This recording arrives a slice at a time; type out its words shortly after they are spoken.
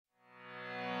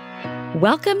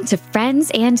Welcome to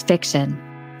Friends and Fiction.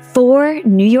 4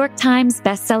 New York Times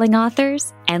bestselling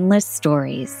authors, endless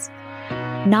stories.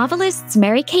 Novelists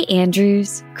Mary Kay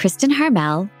Andrews, Kristen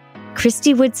Harmel,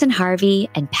 Christy Woodson Harvey,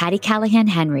 and Patty Callahan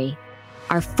Henry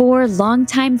are 4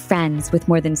 longtime friends with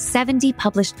more than 70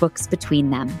 published books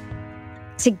between them.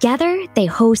 Together, they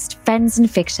host Friends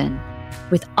and Fiction,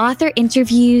 with author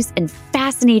interviews and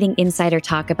fascinating insider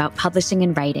talk about publishing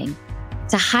and writing,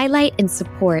 to highlight and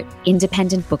support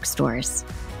independent bookstores.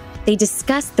 They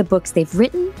discuss the books they've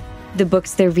written, the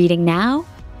books they're reading now,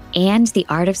 and the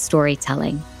art of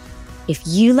storytelling. If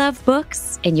you love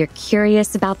books and you're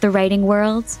curious about the writing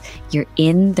world, you're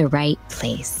in the right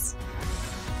place.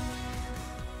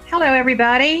 Hello,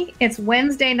 everybody. It's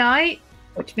Wednesday night,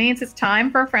 which means it's time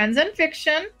for Friends and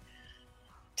Fiction.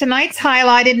 Tonight's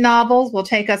highlighted novels will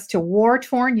take us to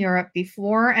war-torn Europe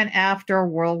before and after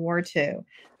World War II.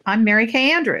 I'm Mary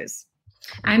Kay Andrews.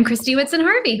 I'm Christy Woodson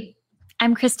Harvey.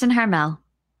 I'm Kristen Harmel.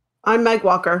 I'm Meg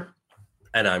Walker.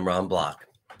 And I'm Ron Block.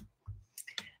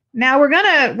 Now we're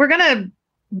gonna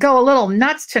go a little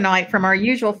nuts tonight from our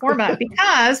usual format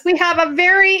because we have a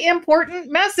very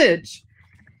important message.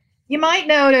 You might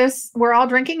notice we're all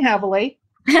drinking heavily.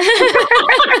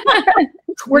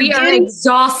 We are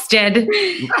exhausted.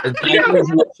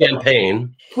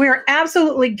 Champagne. We're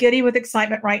absolutely giddy with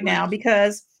excitement right now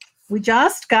because we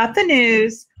just got the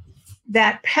news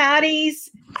that Patty's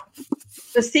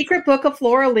The Secret Book of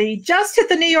Flora Lee just hit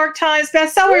the New York Times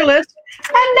bestseller list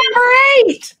at number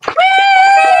 8.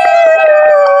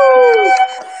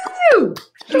 Woo!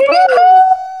 So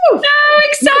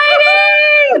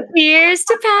exciting! Cheers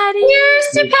to Patty! Cheers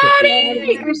to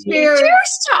Patty! Cheers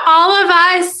to all of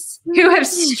us who have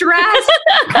stressed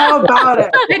How about it?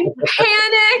 and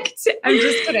panicked. I'm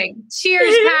just kidding.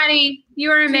 Cheers, Patty. You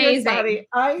are amazing. Cheers, Patty.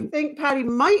 I think Patty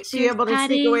might be Cheers, able to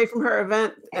Patty. sneak away from her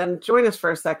event and join us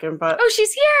for a second, but Oh,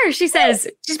 she's here. She says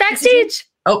she's backstage.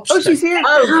 Oh, she's here.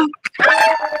 Oh.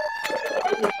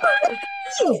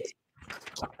 You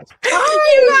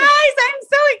guys, I'm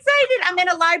so excited. I'm in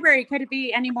a library. Could it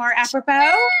be any more apropos?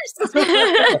 Oh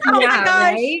my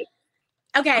gosh. Right?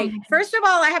 Okay, first of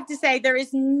all, I have to say there is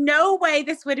no way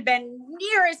this would have been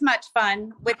near as much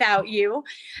fun without you.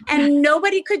 And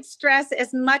nobody could stress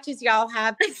as much as y'all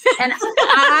have. And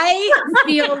I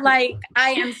feel like I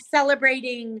am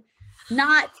celebrating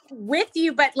not with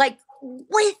you, but like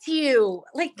with you.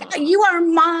 Like you are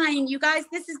mine. You guys,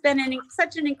 this has been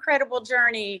such an incredible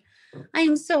journey. I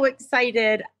am so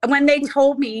excited. When they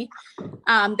told me,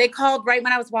 they called right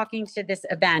when I was walking to this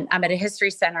event. I'm at a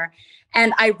history center.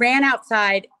 And I ran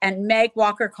outside and Meg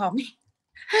Walker called me.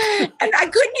 And I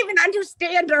couldn't even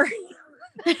understand her.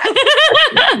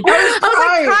 I was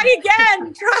like, try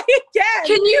again.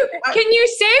 Can you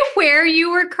say where you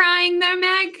were crying though,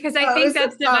 Meg? Because I think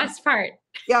that's the best part.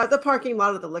 Yeah, the parking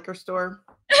lot of the liquor store.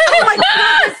 Oh my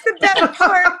God, that's the best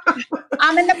part.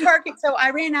 I'm in the parking. So I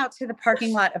ran out to the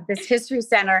parking lot of this history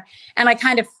center and I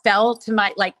kind of fell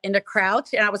to in a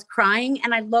crouch and I was crying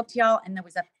and I looked, y'all, and there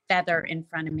was a feather in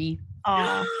front of me.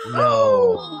 Oh,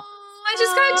 No. I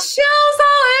just got chills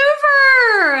all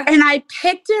over. And I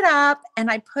picked it up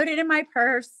and I put it in my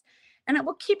purse and I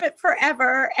will keep it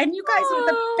forever. And you guys are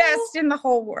the best in the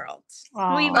whole world.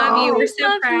 We love you. We're so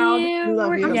Love proud. you.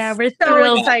 Love you. Yeah, we're So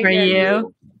thrilled excited. for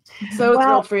you. So Wow.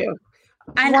 thrilled for you.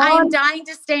 And I'm dying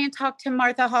to stay and talk to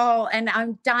Martha Hall, and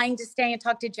I'm dying to stay and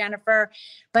talk to Jenifer,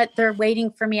 but they're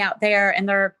waiting for me out there, and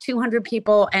there are 200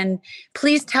 people, and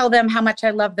please tell them how much I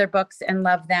love their books and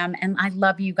love them, and I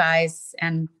love you guys.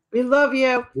 And We love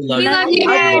you. We We love you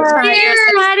I guys. love Cheers.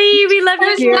 Patty, we love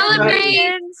you. Cheers,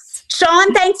 Celebrate.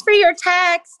 Sean, thanks for your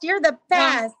text. You're the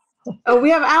best. Oh, we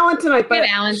have Alan tonight, We but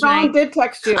have Alan Sean tonight. did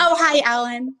text you. Oh, hi,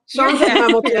 Alan. Sean's in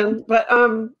Hamilton. But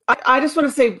I just want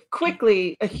to say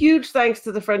quickly, a huge thanks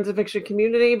to the Friends of Fiction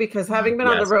community because having been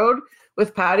on the Yes. road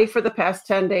with Patty for the past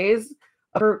 10 days,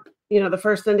 for the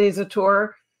first 10 days of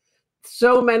tour,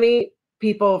 so many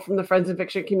people from the Friends of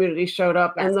Fiction community showed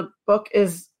up, and the book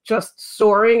is just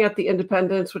soaring at the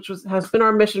independence, which has been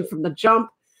our mission from the jump.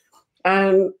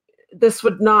 And this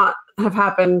would not have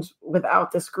happened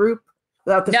without this group.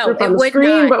 Without this group on the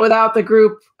screen, but without the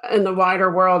group in the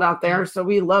wider world out there. So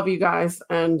we love you guys,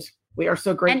 and we are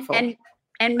so grateful.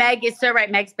 And Meg is so right.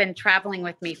 Meg's been traveling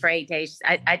with me for 8 days.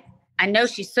 I know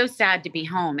she's so sad to be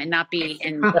home and not be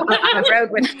on the road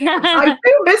with me. I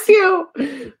do miss you.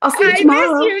 I'll see you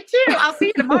tomorrow. I miss you too. I'll see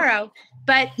you tomorrow.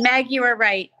 But Meg, you are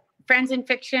right. Friends in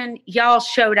Fiction, y'all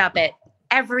showed up at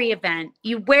every event.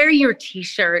 You wear your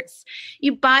t-shirts.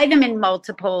 You buy them in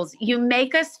multiples. You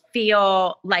make us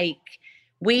feel like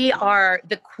We are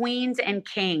the queens and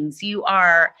kings. You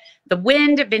are the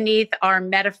wind beneath our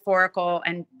metaphorical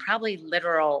and probably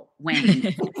literal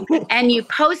wings. And you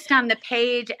post on the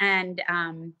page and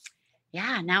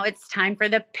now it's time for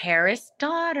the Paris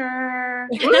daughter.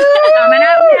 Coming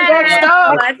up next.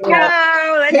 Let's go.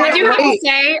 I do have to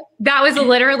say, that was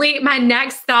literally my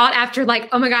next thought after like,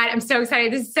 oh my God, I'm so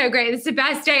excited. This is so great. This is the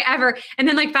best day ever. And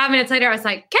then like 5 minutes later, I was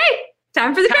like, okay,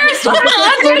 time for the Paris daughter.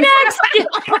 Let's go next.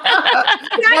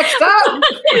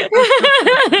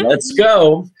 Let's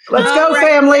go. Let's go,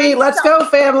 family. Let's go,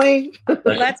 family.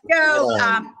 Let's go.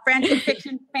 Friends and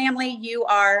Fiction family, you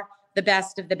are the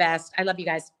best of the best. I love you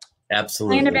guys.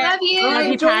 Absolutely. Love you. Love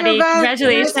you, Patty.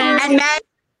 Congratulations. And Meg.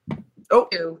 Oh.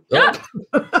 There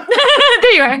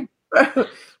you are.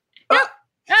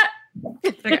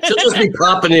 She'll just be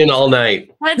popping in all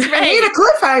night. That's I need right. a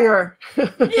cliffhanger.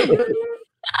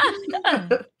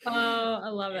 Oh, I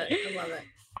love it. I love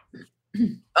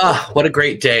it. What a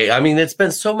great day. I mean, it's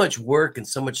been so much work and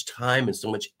so much time and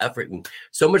so much effort and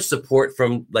so much support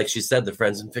from, like she said, the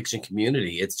Friends and Fiction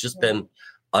community. It's just been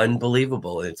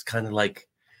unbelievable. It's kind of like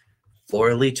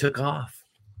Flora Lee took off.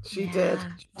 She did.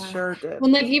 She sure did.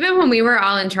 Well, like even when we were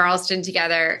all in Charleston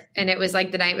together and it was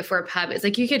like the night before pub, it's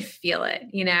like you could feel it,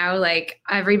 you know, like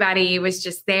everybody was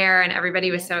just there and everybody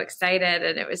was so excited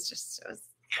and it was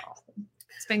awesome.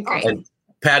 It's been great. And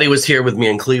Patty was here with me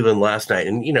in Cleveland last night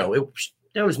and, you know,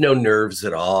 there was no nerves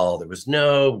at all. There was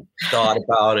no thought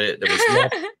about it. There was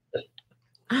nothing.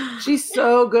 She's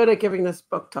so good at giving this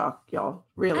book talk, y'all.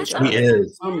 Really She good.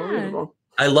 is. Unbelievable.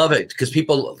 I love it because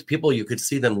people, you could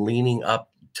see them leaning up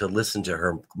to listen to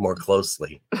her more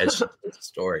closely as she tells the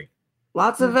story.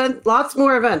 Lots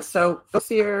more events. So go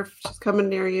see her if she's coming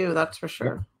near you. That's for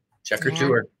sure. Check her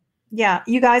tour. Yeah,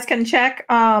 you guys can check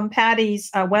Patty's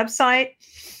website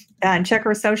and check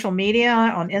her social media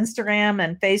on Instagram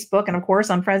and Facebook. And of course,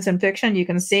 on Friends and Fiction, you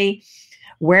can see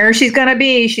where she's going to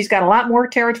be. She's got a lot more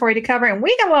territory to cover. And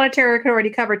we got a lot of territory to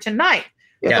cover tonight.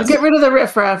 Yeah, yes. Get rid of the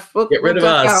riffraff. Get rid of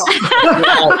us.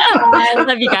 I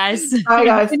love you guys. Bye,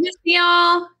 guys. Good to see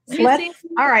y'all.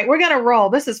 All right, we're going to roll.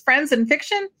 This is Friends and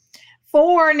Fiction.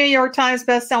 4 New York Times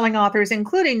bestselling authors,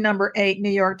 including number 8 New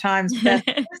York Times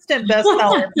assistant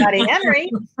bestseller Patty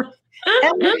Henry,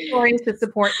 and the stories that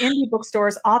support indie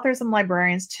bookstores, authors, and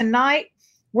librarians. Tonight,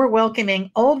 we're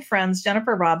welcoming old friends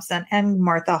Jenifer Robson and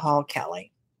Martha Hall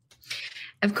Kelly.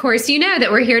 Of course, you know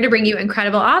that we're here to bring you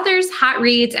incredible authors, hot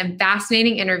reads, and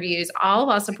fascinating interviews, all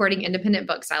while supporting independent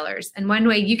booksellers. And one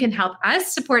way you can help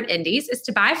us support indies is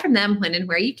to buy from them when and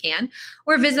where you can,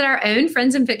 or visit our own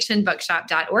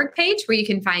friendsandfictionbookshop.org page, where you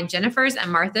can find Jenifer's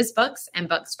and Martha's books and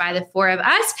books by the 4 of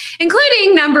us,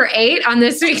 including number 8 on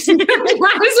this week's New York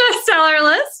Times bestseller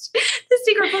list, The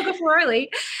Secret Book of Flora Lee,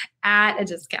 at a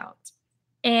discount.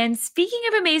 And speaking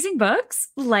of amazing books,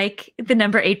 like the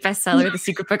number 8 bestseller, The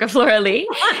Secret Book of Flora Lee,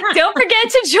 don't forget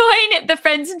to join the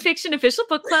Friends and Fiction official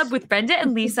book club with Brenda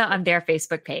and Lisa on their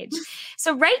Facebook page.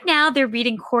 So right now they're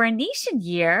reading Coronation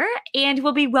Year, and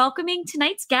we'll be welcoming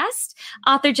tonight's guest,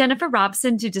 author Jenifer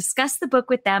Robson, to discuss the book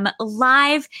with them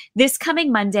live this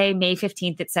coming Monday, May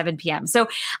 15th at 7 p.m. So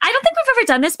I don't think we've ever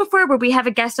done this before, where we have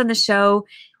a guest on the show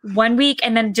one week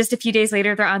and then just a few days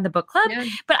later they're on the book club. Yeah.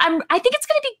 But I think it's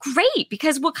going to be great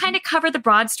because we'll kind of cover the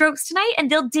broad strokes tonight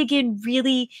and they'll dig in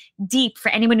really deep for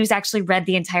anyone who's actually read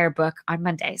the entire book on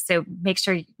Monday. So make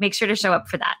sure to show up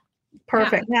for that.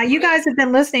 Perfect. Yeah. Now you guys have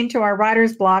been listening to our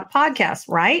Writer's Block podcast,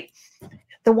 right?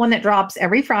 The one that drops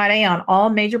every Friday on all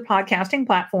major podcasting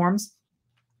platforms.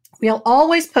 We'll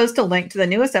always post a link to the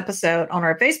newest episode on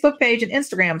our Facebook page and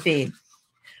Instagram feed.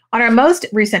 On our most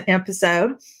recent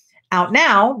episode, out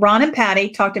now, Ron and Patty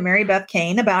talked to Mary Beth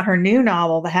Kane about her new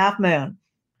novel, The Half Moon.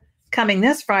 Coming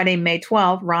this Friday, May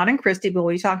 12th, Ron and Christy will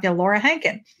be talking to Laura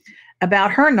Hankin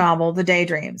about her novel, The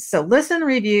Daydreams. So listen,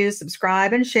 review,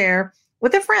 subscribe, and share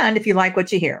with a friend if you like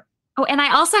what you hear. Oh, and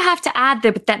I also have to add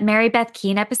that Mary Beth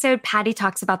Keane episode, Patty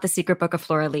talks about The Secret Book of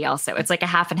Flora Lee also. It's like a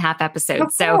half and half episode.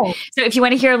 Oh, cool. So if you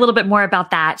want to hear a little bit more about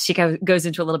that, she goes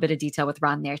into a little bit of detail with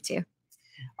Ron there too.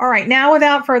 All right, now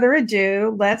without further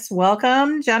ado, let's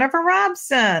welcome Jenifer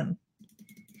Robson.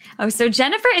 Oh, so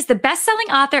Jenifer is the best-selling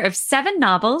author of 7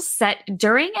 novels set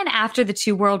during and after the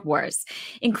 2 World Wars,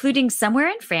 including Somewhere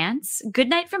in France,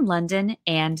 Goodnight from London,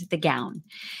 and The Gown.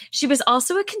 She was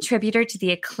also a contributor to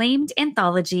the acclaimed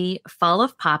anthology Fall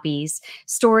of Poppies,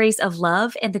 Stories of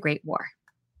Love and the Great War.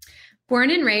 Born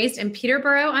and raised in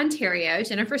Peterborough, Ontario,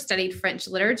 Jenifer studied French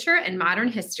literature and modern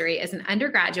history as an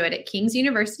undergraduate at King's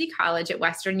University College at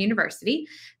Western University,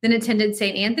 then attended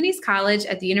St. Anthony's College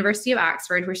at the University of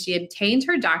Oxford, where she obtained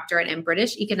her doctorate in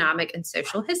British economic and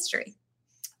social history.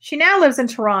 She now lives in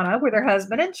Toronto with her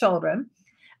husband and children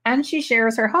and she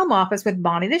shares her home office with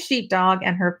Bonnie the sheepdog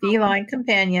and her feline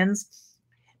companions,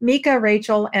 Mika,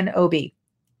 Rachel, and Obi.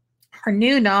 Her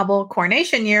new novel,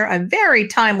 Coronation Year, a very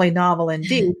timely novel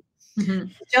indeed,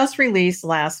 just released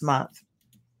last month.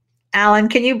 Alan,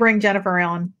 can you bring Jenifer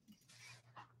on?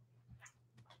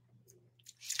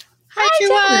 Hi,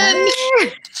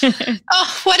 everyone.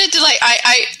 Oh, what a delight.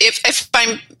 If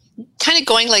I'm kind of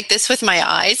going like this with my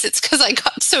eyes, it's because I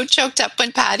got so choked up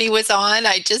when Patty was on.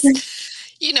 I just,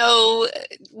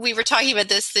 we were talking about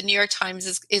this. The New York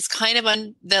Times is kind of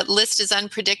the list is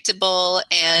unpredictable.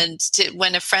 And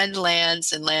when a friend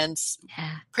lands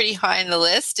pretty high on the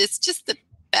list, it's just the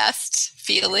best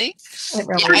feeling.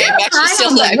 Really I'm actually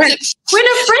still when a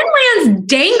friend lands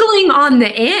dangling on the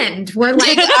end, we're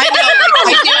like, I know.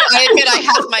 I admit I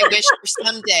have my wish for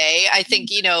someday. I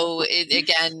think,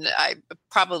 again, I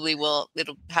probably will.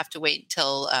 It'll have to wait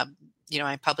until,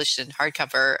 I published in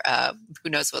hardcover. Who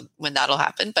knows when that'll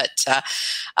happen? But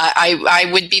I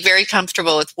would be very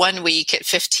comfortable with 1 week at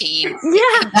 15.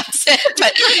 Yeah, that's it.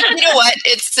 But you know what?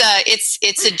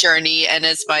 It's a journey, and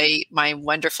as my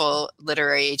wonderful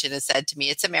literary agent has said to me,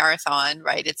 it's a marathon,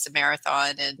 right? It's a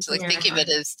marathon, and think of it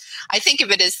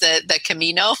as the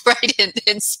Camino, right?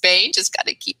 In Spain, just got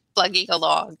to keep plugging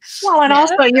along. Well, and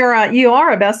also you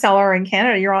are a bestseller in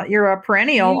Canada. You're a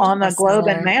perennial on the Globe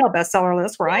and Mail bestseller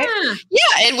list, right?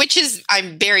 Yeah, and which is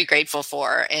I'm very grateful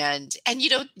for. And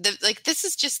this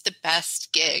is just the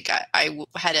best gig. I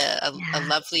had a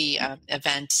lovely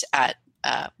event at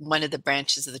one of the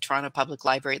branches of the Toronto Public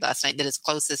Library last night that is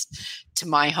closest to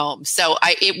my home. So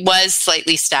it was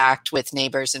slightly stacked with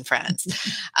neighbors and friends.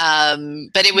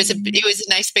 But it was a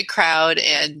nice big crowd,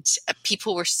 and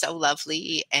people were so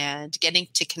lovely, and getting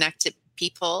to connect to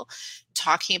people,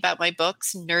 talking about my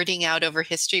books, nerding out over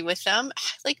history with them.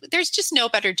 Like there's just no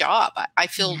better job. I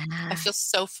feel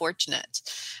so fortunate.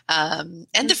 And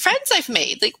the friends I've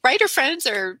made, like writer friends,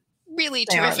 are really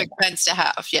terrific friends to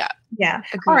have. Yeah.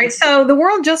 Agreed. All right. So the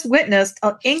world just witnessed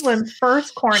England's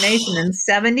first coronation in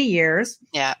 70 years.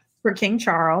 Yeah. For King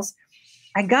Charles.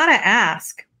 I gotta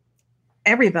ask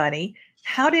everybody,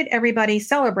 how did everybody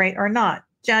celebrate or not?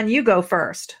 Jen, you go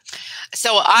first.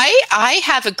 So I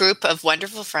have a group of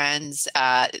wonderful friends.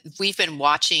 We've been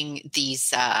watching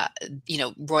these,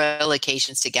 royal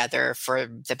occasions together for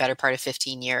the better part of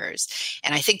 15 years.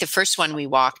 And I think the first one we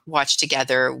watched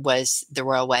together was the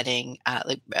royal wedding,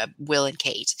 Will and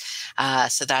Kate.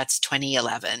 So that's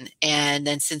 2011. And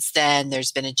then since then,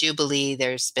 there's been a jubilee.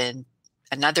 There's been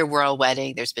another royal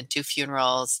wedding. There's been 2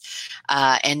 funerals,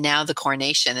 and now the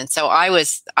coronation. And so I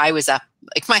was up.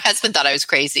 Like my husband thought I was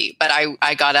crazy, but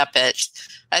I got up at,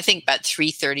 I think about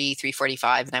 3:30,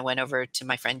 3:45, and I went over to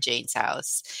my friend Jane's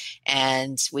house,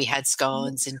 and we had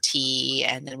scones and tea,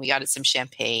 and then we got some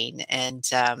champagne, and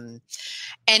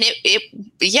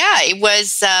it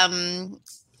was. I've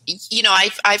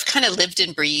kind of lived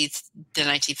and breathed the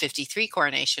 1953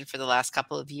 coronation for the last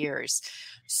couple of years.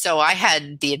 So I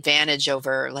had the advantage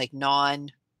over like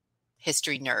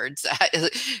non-history nerds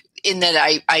in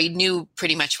that I knew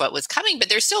pretty much what was coming, but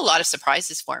there's still a lot of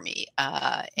surprises for me.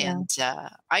 I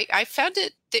found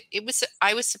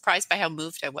I was surprised by how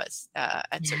moved I was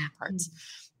at certain parts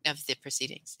of the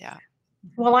proceedings. Yeah.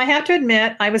 Well, I have to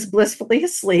admit, I was blissfully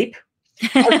asleep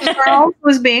as Charles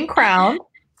was being crowned.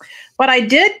 But I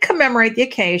did commemorate the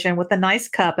occasion with a nice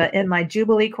cuppa in my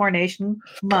Jubilee coronation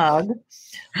mug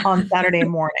on Saturday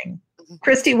morning.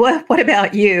 Christy, what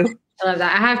about you? I love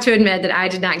that. I have to admit that I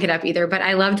did not get up either, but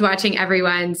I loved watching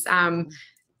everyone's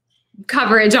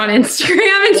coverage on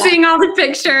Instagram and seeing all the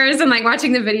pictures and like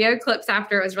watching the video clips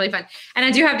after. It was really fun. And I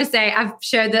do have to say,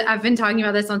 I've been talking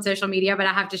about this on social media, but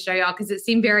I have to show y'all because it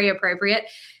seemed very appropriate.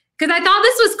 Because I thought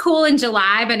this was cool in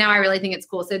July, but now I really think it's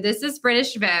cool. So this is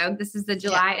British Vogue. This is the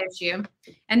July issue.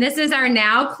 And this is our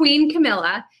now Queen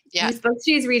Camilla. Yeah. This book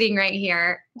she's reading right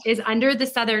here is Under the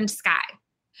Southern Sky.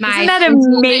 Isn't that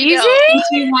amazing?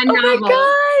 Oh my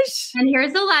gosh. And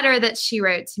here's a letter that she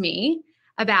wrote to me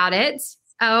about it.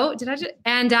 Oh, did I just?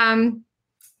 And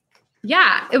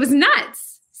yeah, it was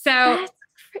nuts. So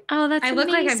that's I look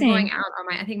amazing. like I'm going out on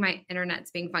I think my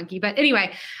internet's being funky. But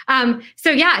anyway, so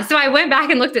I went back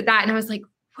and looked at that and I was like,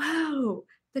 whoa,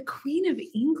 the Queen of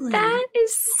England. That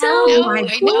is so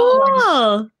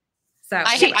cool. So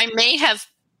I may have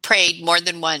prayed more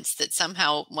than once that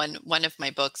somehow one of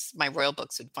my books, my royal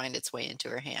books, would find its way into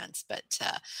her hands. But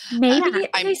maybe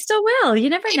they still will. You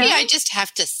never know. Maybe I just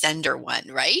have to send her one,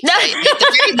 right? At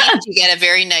the very least, you get a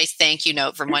very nice thank you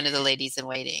note from one of the ladies in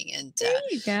waiting, and there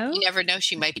you go. You never know;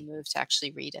 she might be moved to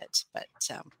actually read it. But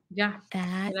that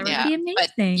would be amazing.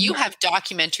 But you have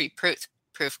documentary proof,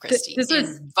 Christy. This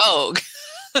was Vogue.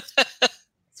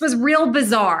 was real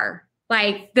bizarre.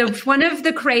 Like one of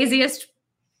the craziest,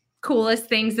 coolest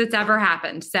things that's ever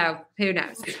happened. So who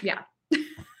knows? Yeah.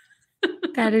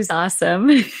 That is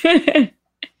awesome.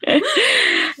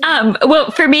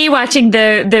 Well, for me, watching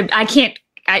the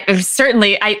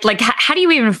how do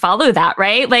you even follow that,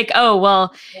 right? Like, oh,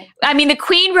 well, I mean, the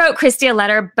Queen wrote Christy a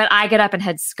letter, but I got up and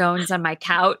had scones on my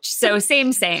couch. So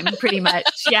same, pretty much.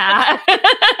 Yeah. But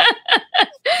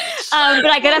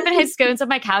I got up and had scones on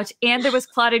my couch, and there was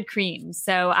clotted cream.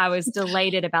 So I was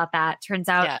delighted about that. Turns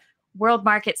out World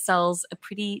Market sells a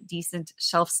pretty decent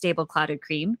shelf-stable clotted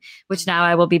cream, which now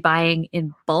I will be buying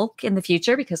in bulk in the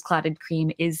future because clotted cream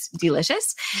is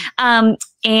delicious.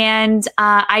 And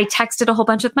I texted a whole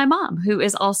bunch with my mom, who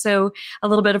is also a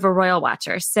little bit of a royal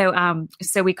watcher. So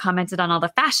we commented on all the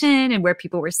fashion and where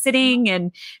people were sitting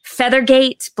and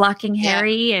Feathergate blocking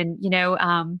Harry. And,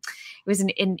 it was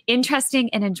an interesting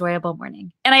and enjoyable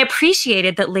morning. And I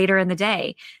appreciated that later in the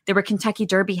day, there were Kentucky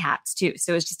Derby hats too.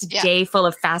 So it was just a day full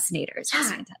of fascinators.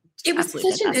 It was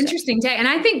such an interesting day. And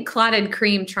I think clotted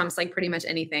cream trumps like pretty much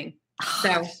anything.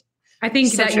 So I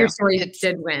think that your story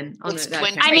did win. I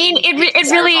mean, it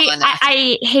really,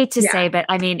 I hate to say, but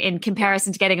I mean, in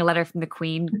comparison to getting a letter from the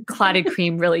Queen, clotted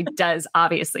cream really does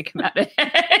obviously come out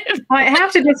ahead. I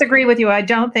have to disagree with you. I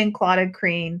don't think clotted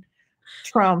cream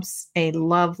trumps a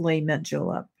lovely mint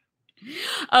julep.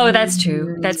 Oh, that's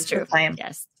true. That's true.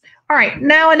 Yes. All right.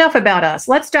 Now enough about us.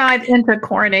 Let's dive into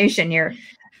coronation here.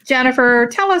 Jenifer,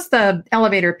 tell us the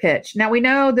elevator pitch. Now we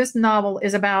know this novel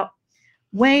is about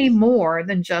way more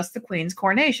than just the Queen's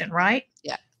coronation, right?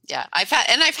 Yeah. I've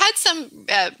had some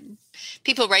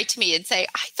people write to me and say,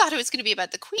 I thought it was going to be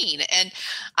about the Queen. And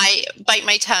I bite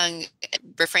my tongue,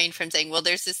 refrain from saying, well,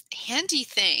 there's this handy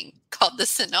thing called the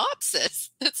synopsis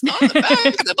that's on the back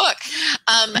of the book.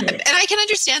 And I can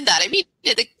understand that. I mean,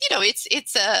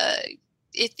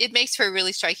 it makes for a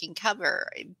really striking cover,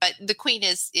 but the Queen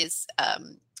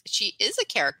she is a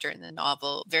character in the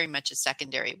novel, very much a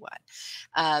secondary one.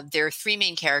 There are three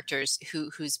main characters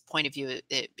whose point of view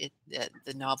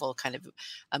the novel kind of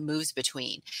moves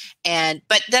between.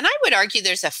 But then I would argue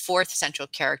there's a fourth central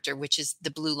character, which is the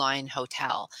Blue Lion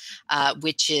Hotel,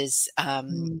 which is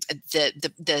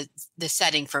the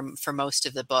setting for most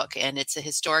of the book. And it's a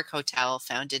historic hotel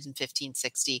founded in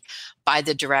 1560 by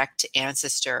the direct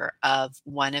ancestor of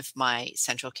one of my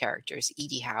central characters,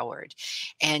 Edie Howard.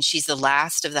 And she's the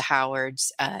last of the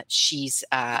Howards. She's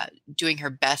doing her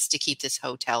best to keep this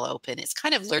hotel open. It's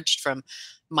kind of lurched from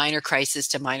minor crisis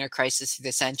to minor crisis through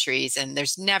the centuries, and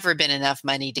there's never been enough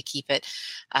money to keep it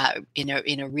in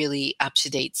a really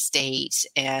up-to-date state.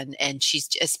 And she's,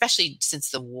 especially since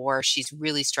the war, she's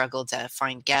really struggled to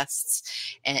find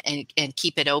guests and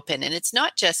keep it open. And it's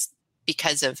not just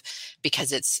because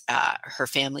it's her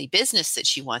family business that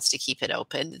she wants to keep it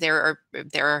open. There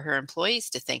are her employees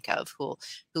to think of who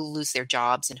lose their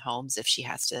jobs and homes if she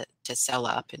has to sell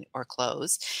up or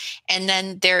close. And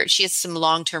then she has some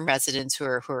long-term residents who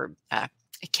are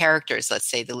characters, let's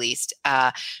say the least,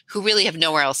 who really have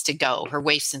nowhere else to go. Her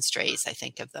waifs and strays, I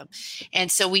think of them.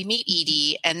 And so we meet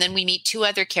Edie, and then we meet two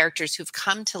other characters who've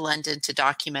come to London to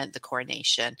document the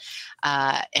coronation.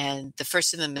 And the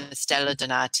first of them is Stella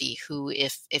Donati, who,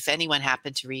 if anyone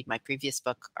happened to read my previous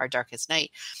book, Our Darkest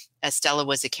Night, Stella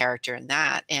was a character in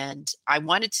that. And I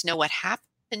wanted to know what happened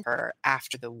to her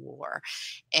after the war.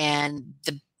 And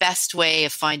the best way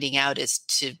of finding out is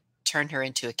to turn her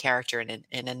into a character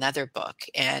in another book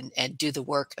and do the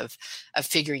work of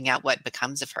figuring out what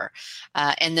becomes of her.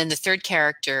 And then the third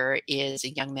character is a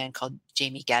young man called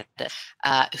Jamie Getta,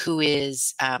 who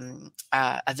is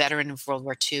a veteran of World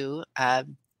War II.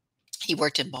 He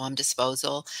worked in bomb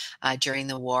disposal during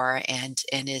the war, and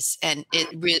is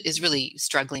really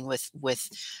struggling with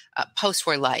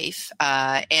post-war life.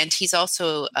 And he's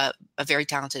also a very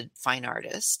talented fine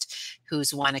artist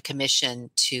who's won a commission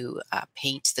to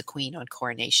paint the Queen on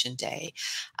Coronation Day.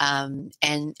 And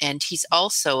he's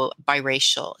also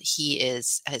biracial.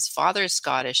 His father is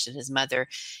Scottish and his mother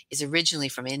is originally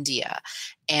from India.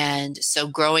 And so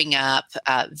growing up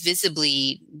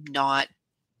visibly not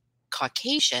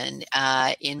Caucasian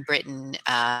in Britain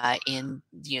in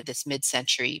this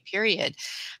mid-century period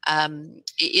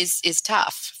is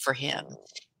tough for him.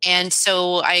 And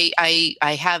so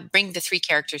I bring the three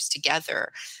characters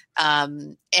together,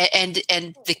 and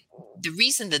the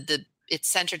reason that it's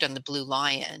centered on the Blue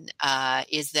Lion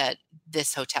is that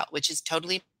this hotel, which is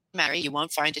totally Mary, you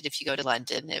won't find it if you go to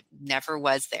London. It never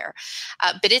was there.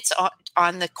 But it's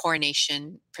on the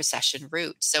coronation procession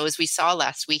route. So as we saw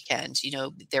last weekend,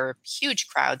 there were huge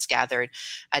crowds gathered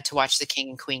to watch the King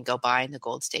and Queen go by in the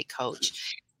Gold State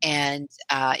coach. And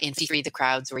in 53, the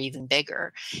crowds were even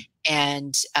bigger.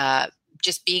 And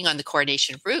just being on the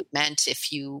coronation route meant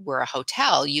if you were a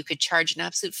hotel, you could charge an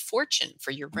absolute fortune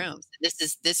for your rooms. This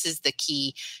is the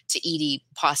key to Edie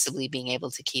possibly being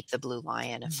able to keep the Blue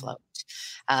Lion afloat.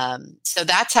 So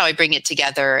that's how I bring it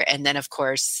together. And then, of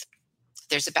course,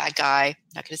 there's a bad guy,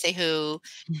 not going to say who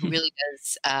really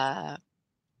does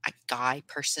a guy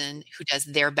person who does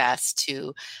their best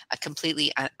to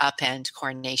completely upend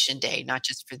coronation day, not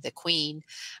just for the Queen,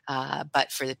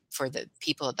 but for the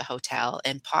people at the hotel,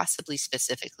 and possibly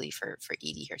specifically for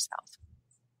Edie herself.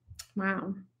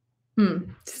 Wow.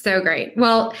 So great.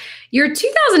 Well, your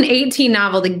 2018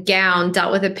 novel, The Gown,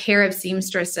 dealt with a pair of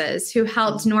seamstresses who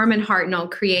helped Norman Hartnell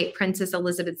create Princess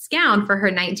Elizabeth's gown for her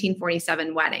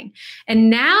 1947 wedding. And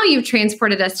now you've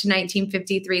transported us to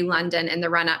 1953 London in the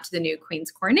run-up to the new Queen's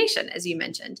coronation, as you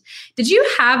mentioned. Did you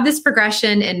have this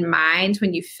progression in mind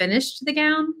when you finished The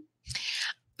Gown?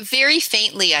 Very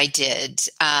faintly, I did.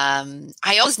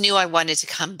 I always knew I wanted to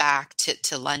come back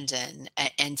to London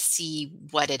and see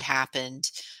what had happened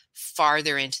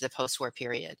farther into the post-war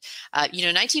period.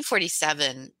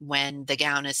 1947, when The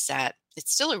Gown is set,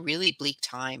 it's still a really bleak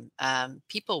time.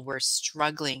 People were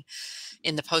struggling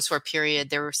in the post-war period.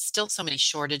 There were still so many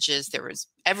shortages.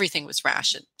 Everything was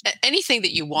rationed. Anything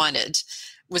that you wanted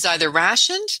was either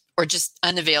rationed or just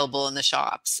unavailable in the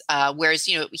shops. Whereas,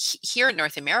 here in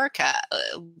North America,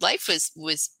 life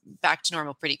was back to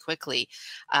normal pretty quickly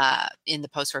in the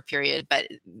post-war period. But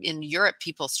in Europe,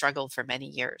 people struggled for many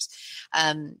years.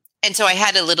 And so I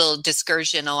had a little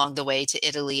excursion along the way to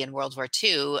Italy in World War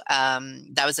II.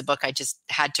 That was a book I just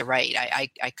had to write.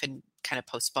 I couldn't kind of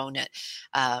postpone it.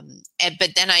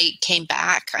 But then I came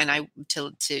back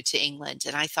to England,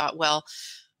 and I thought, well,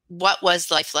 what was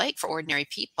life like for ordinary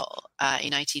people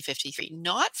in 1953?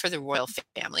 Not for the royal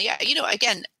family.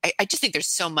 Again, I just think there's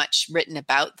so much written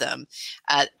about them.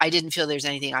 I didn't feel there's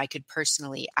anything I could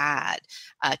personally add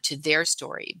to their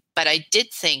story. But I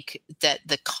did think that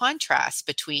the contrast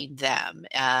between them,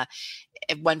 at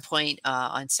one point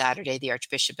on Saturday, the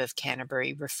Archbishop of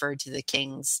Canterbury referred to the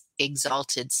king's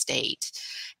exalted state.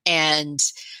 And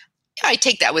I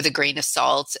take that with a grain of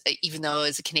salt, even though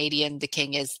as a Canadian, the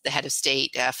king is the head of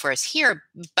state for us here.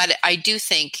 But I do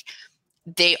think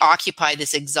they occupy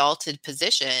this exalted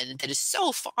position that is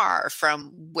so far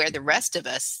from where the rest of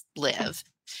us live.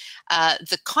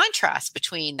 The contrast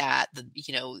between that,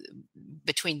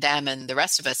 between them and the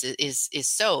rest of us is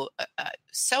so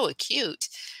acute.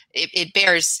 It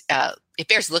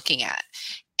bears looking at.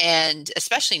 And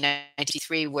especially in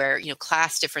 1993, where,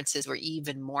 class differences were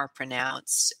even more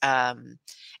pronounced. And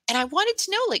I wanted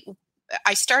to know,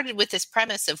 I started with this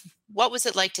premise of what was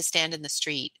it like to stand in the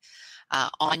street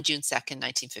on June 2nd,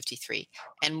 1953,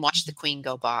 and watch the Queen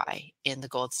go by in the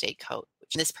gold state coat.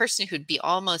 And this person who'd be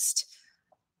almost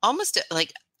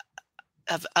like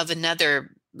of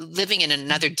another, living in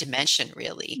another dimension,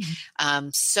 really.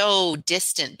 So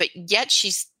distant, but yet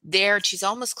she's there. She's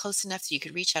almost close enough so you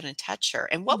could reach out and touch her.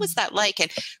 And what was that like?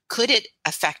 And could it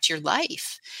affect your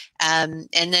life? And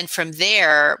then from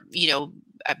there,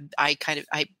 I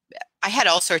had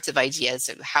all sorts of ideas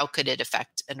of how could it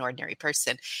affect an ordinary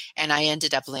person. And I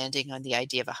ended up landing on the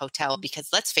idea of a hotel, because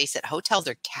let's face it, hotels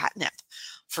are catnip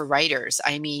for writers.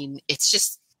 I mean, it's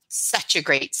just such a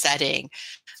great setting.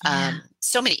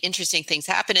 So many interesting things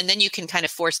happen. And then you can kind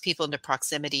of force people into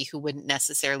proximity who wouldn't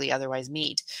necessarily otherwise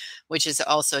meet, which is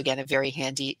also, again, a very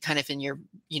handy kind of in your,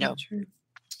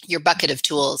 your bucket of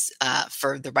tools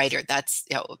for the writer. That's,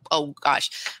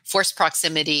 forced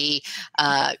proximity,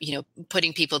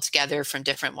 putting people together from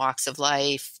different walks of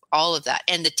life, all of that.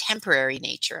 And the temporary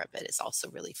nature of it is also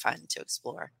really fun to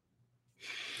explore.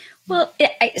 Well,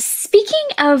 speaking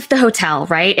of the hotel,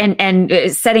 right,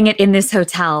 and setting it in this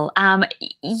hotel,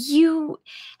 you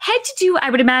had to do,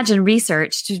 I would imagine,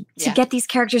 research to get these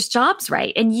characters' jobs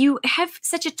right. And you have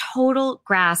such a total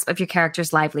grasp of your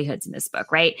characters' livelihoods in this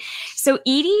book, right? So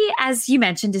Edie, as you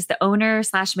mentioned, is the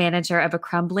owner/manager of a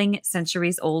crumbling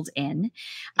centuries-old inn.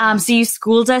 So you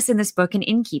schooled us in this book in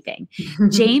innkeeping.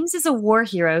 James is a war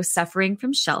hero suffering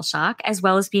from shell shock, as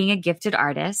well as being a gifted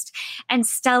artist. And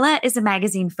Stella is a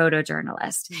magazine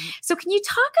photojournalist. So can you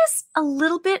talk us a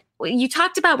little bit? You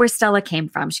talked about where Stella came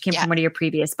from. She came from one of your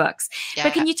previous books.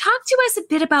 But can you talk to us a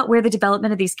bit about where the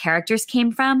development of these characters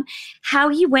came from, how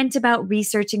you went about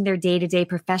researching their day-to-day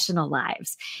professional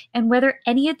lives, and whether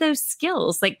any of those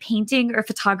skills like painting or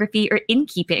photography or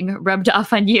innkeeping rubbed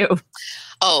off on you?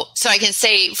 Oh, so I can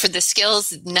say for the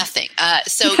skills, nothing.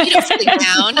 So for the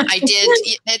gown, I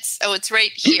did. It's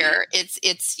right here. It's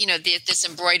this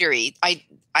embroidery.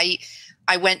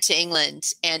 I went to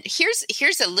England, and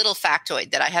here's a little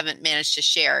factoid that I haven't managed to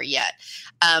share yet.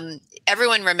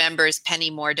 Everyone remembers Penny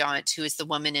Mordaunt, who is the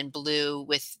woman in blue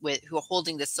with who are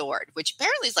holding the sword, which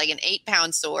apparently is like an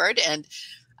 8-pound sword. And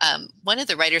one of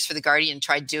the writers for The Guardian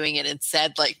tried doing it and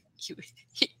said like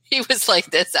he was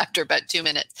like this after about 2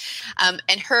 minutes. And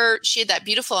she had that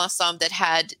beautiful ensemble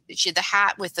that she had the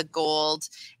hat with the gold,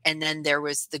 and then there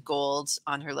was the gold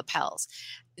on her lapels.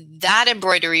 That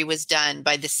embroidery was done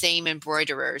by the same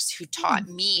embroiderers who taught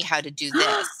me how to do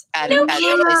this at a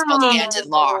place called Hand and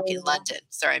Lock in London.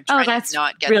 Sorry, I'm trying to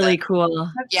not get really cool.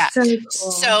 Yeah. So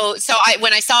cool. So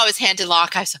when I saw it was Hand and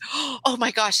Lock, I was like, oh my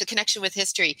gosh, the connection with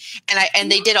history. And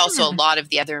they did also a lot of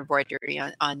the other embroidery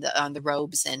on the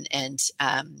robes and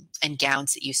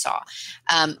gowns that you saw.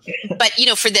 But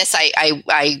for this,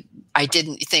 I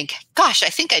didn't think, gosh, I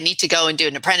think I need to go and do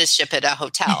an apprenticeship at a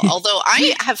hotel. Although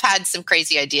I have had some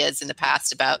crazy ideas in the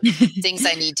past about things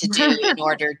I need to do in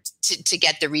order to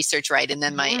get the research right. And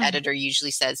then my editor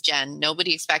usually says, Jen,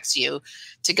 nobody expects you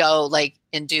to go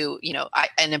and do,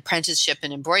 an apprenticeship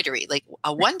in embroidery. Like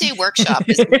a one-day workshop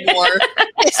is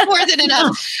more than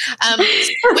enough.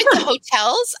 With the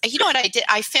hotels, you know what I did?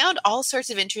 I found all sorts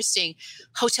of interesting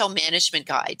hotel management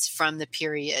guides from the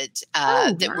period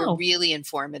that were really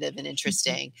informative and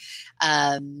interesting.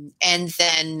 And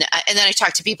then I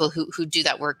talked to people who do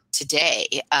that work today.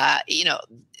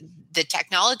 The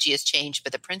technology has changed,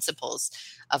 but the principles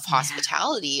of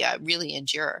hospitality really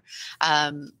endure.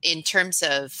 In terms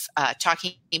of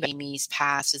talking about Amy's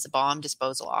past as a bomb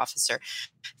disposal officer,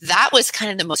 that was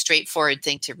kind of the most straightforward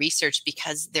thing to research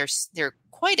because there are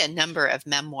quite a number of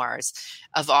memoirs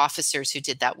of officers who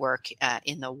did that work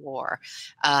in the war.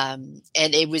 And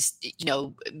it was,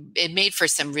 it made for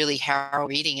some really harrowing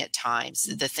reading at times,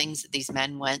 the things that these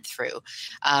men went through.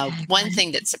 One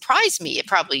thing that surprised me, it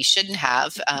probably shouldn't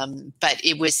have, but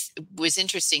it was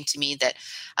interesting to me that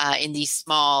in these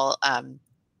small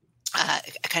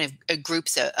kind of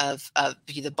groups of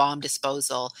the bomb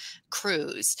disposal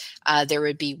crews, there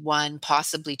would be one,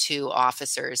 possibly two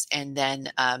officers, and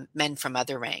then men from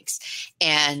other ranks.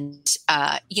 And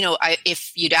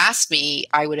if you'd asked me,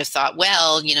 I would have thought,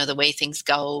 well, the way things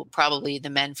go, probably the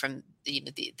men from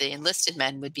the enlisted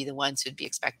men would be the ones who'd be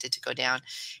expected to go down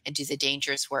and do the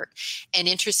dangerous work. And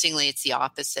interestingly, it's the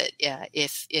opposite.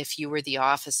 If you were the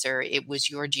officer, it was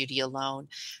your duty alone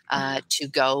to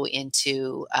go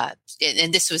into,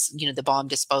 and this was, the bomb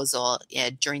disposal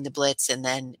during the Blitz, and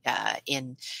then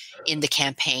in the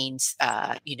campaigns,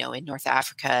 in North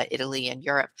Africa, Italy, and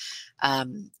Europe.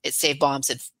 Say bombs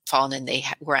had fallen and they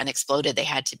were unexploded, they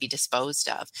had to be disposed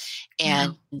of.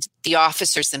 And the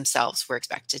officers themselves were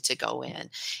expected to go in.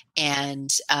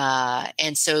 And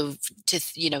so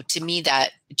to me,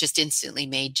 that just instantly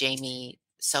made Jamie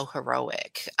so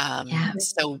heroic,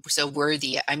 so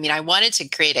worthy. I mean, I wanted to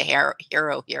create a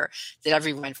hero here that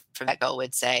everyone from that go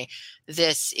would say,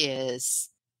 this is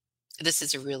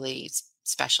a really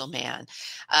special man.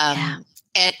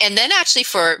 And then actually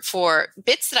for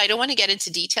bits that I don't want to get into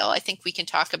detail, I think we can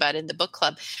talk about in the book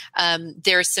club.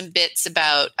 There are some bits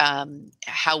about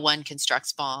how one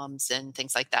constructs bombs and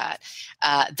things like that,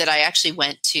 that I actually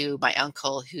went to my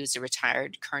uncle, who's a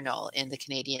retired colonel in the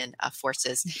Canadian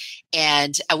forces.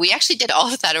 And we actually did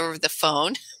all of that over the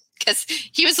phone, because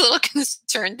he was a little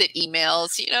concerned that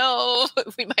emails,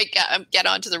 we might get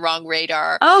onto the wrong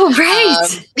radar. Oh,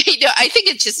 right. I think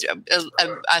it's just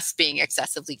us being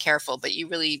excessively careful, but you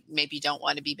really maybe don't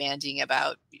want to be bandying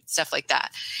about stuff like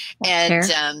that.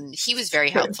 And he was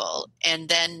very helpful. And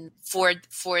then for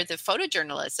the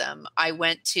photojournalism, I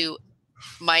went to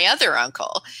my other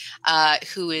uncle,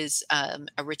 who is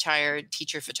a retired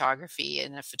teacher of photography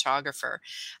and a photographer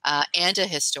and a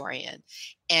historian.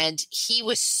 And he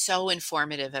was so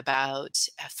informative about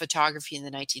photography in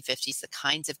the 1950s, the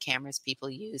kinds of cameras people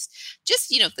used,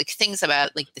 just, like things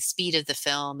about like the speed of the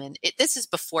film. And this is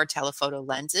before telephoto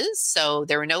lenses. So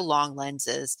there were no long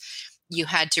lenses. You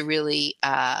had to really,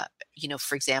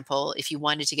 for example, if you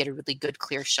wanted to get a really good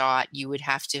clear shot, you would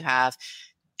have to have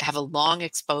a long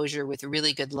exposure with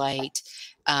really good light,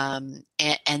 and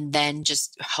then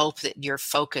just hope that your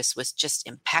focus was just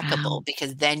impeccable,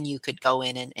 because then you could go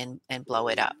in and blow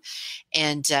it up.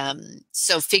 And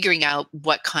so figuring out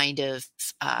what kind of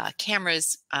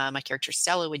cameras my character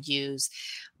Stella would use,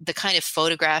 the kind of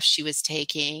photographs she was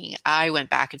taking, I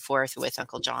went back and forth with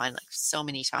Uncle John like so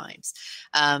many times.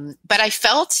 But I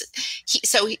felt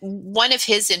one of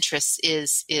his interests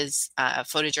is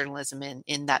photojournalism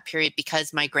in that period,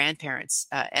 because my grandparents,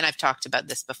 and I've talked about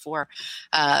this before,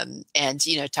 and,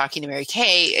 you know, talking to Mary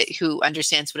Kay, who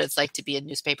understands what it's like to be a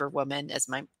newspaper woman, as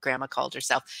my grandma called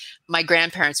herself. My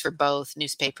grandparents were both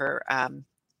newspaper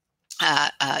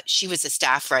she was a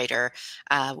staff writer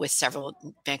with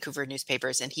several Vancouver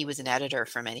newspapers, and he was an editor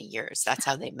for many years. That's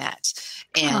how they met.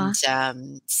 And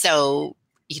so,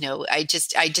 you know, I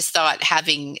just thought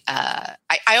having, I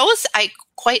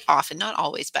quite often, not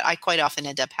always, but I quite often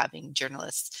end up having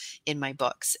journalists in my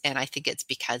books. And I think it's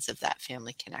because of that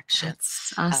family connection.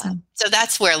 That's awesome. So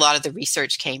that's where a lot of the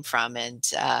research came from. And,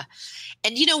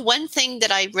 you know, one thing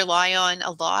that I rely on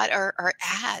a lot are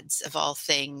ads, of all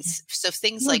things. So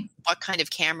things like, what kind of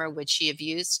camera would she have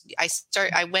used?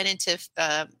 I went into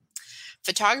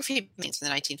photography in the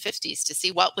 1950s to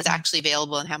see what was actually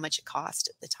available and how much it cost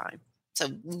at the time. So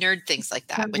nerd things like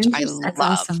that, which I love.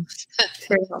 Awesome.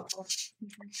 Very helpful.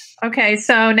 Okay,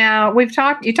 so now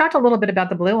you talked a little bit about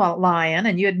the Blue Lion,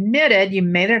 and you admitted you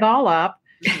made it all up.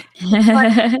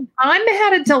 I'm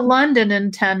headed to London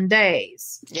in 10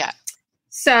 days. Yeah.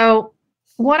 So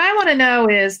what I want to know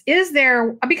is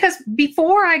there, because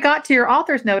before I got to your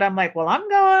author's note, I'm like, well, I'm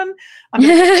going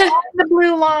to the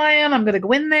Blue Lion. I'm going to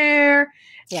go in there.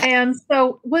 Yeah. And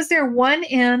so was there one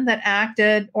inn that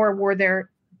acted, or were there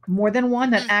more than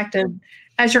one that acted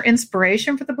as your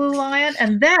inspiration for the Blue Lion?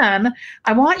 And then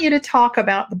I want you to talk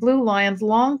about the Blue Lion's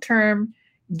long-term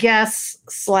guests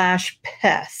 /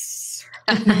 pests.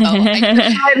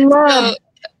 I love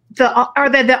are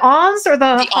they the Ons or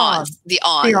the Ons? The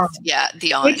Ons. Yeah,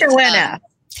 the Ons. HONS.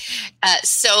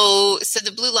 So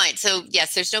the Blue Lion. So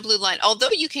yes, there's no Blue Lion.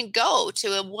 Although you can go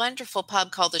to a wonderful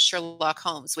pub called the Sherlock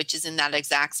Holmes, which is in that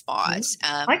exact spot.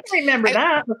 I can remember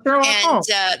that. The Sherlock Holmes.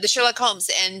 The Sherlock Holmes,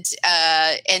 and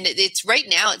it's right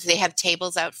now. They have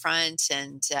tables out front,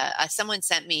 and someone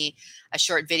sent me a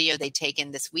short video they'd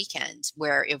taken this weekend,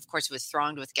 where of course it was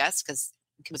thronged with guests because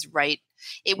it was right.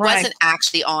 It wasn't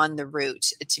actually on the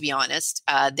route, to be honest.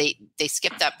 They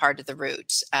skipped that part of the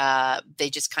route. They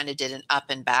just kind of did an up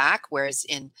and back, whereas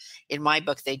in my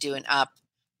book they do an up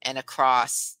and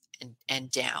across and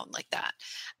down like that.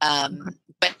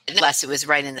 But nonetheless, it was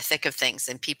right in the thick of things,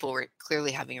 and people were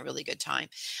clearly having a really good time.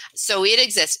 So it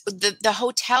exists. The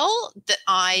hotel that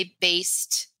I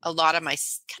based a lot of my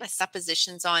kind of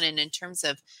suppositions on, and in terms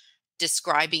of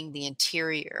describing the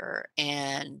interior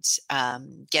and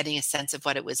getting a sense of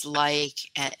what it was like,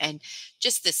 and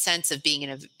just the sense of being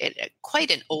in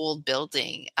quite an old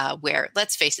building where,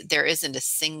 let's face it, there isn't a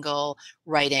single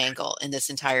right angle in this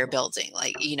entire building.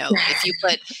 Like, you know,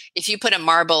 if you put a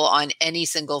marble on any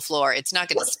single floor, it's not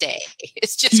going to stay.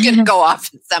 It's just going to go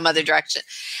off in some other direction.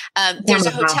 There's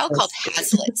a hotel called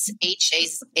Hazlitt's,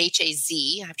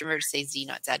 H-A-Z. I have to remember to say Z,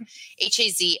 not Z.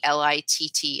 HAZLITT''S,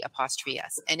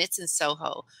 and it's in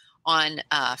Soho on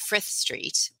Frith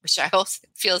Street, which I also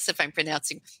feel as if I'm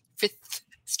pronouncing Frith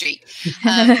Street.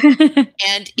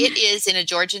 And it is in a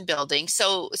Georgian building.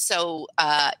 So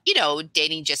you know,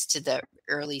 dating just to the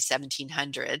early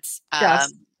 1700s.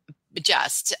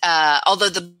 Although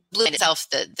the blue itself,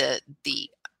 the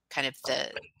kind of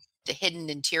the hidden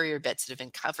interior bits that have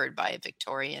been covered by a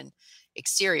Victorian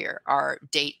exterior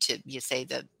date to, you say,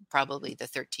 probably the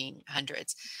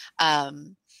 1300s.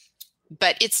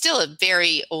 But it's still a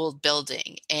very old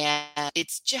building, and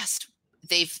it's just,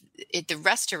 the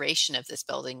restoration of this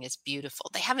building is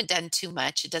beautiful. They haven't done too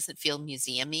much. It doesn't feel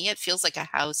museum-y. It feels like a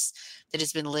house that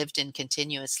has been lived in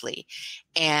continuously,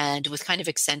 and with kind of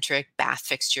eccentric bath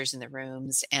fixtures in the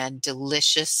rooms and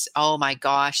delicious. Oh my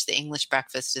gosh, the English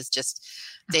breakfast is just,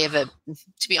 they have to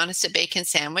be honest, a bacon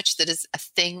sandwich that is a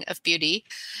thing of beauty,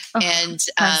 and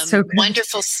so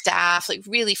wonderful staff, like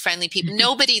really friendly people.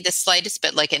 Nobody the slightest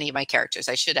bit like any of my characters.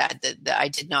 I should add that I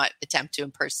did not attempt to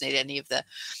impersonate any of the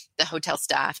hotel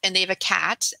staff. And they have a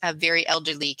cat, a very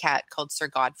elderly cat called Sir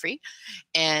Godfrey,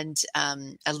 and a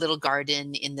little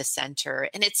garden in the center.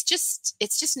 And it's just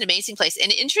an amazing place.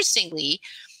 And interestingly,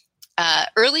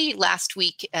 early last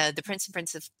week, the Prince and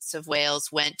Princess of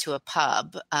Wales went to a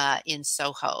pub in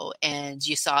Soho, and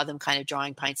you saw them kind of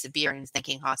drawing pints of beer and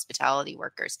thanking hospitality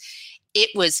workers. It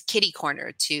was kitty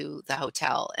corner to the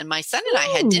hotel, and my son and I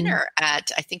had dinner at,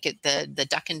 I think, at the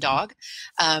Duck and Dog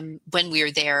when we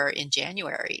were there in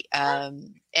January.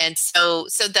 And so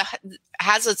the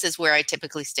Hazlitt's is where I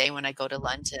typically stay when I go to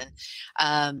London.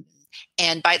 And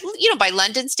by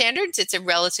London standards, it's a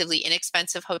relatively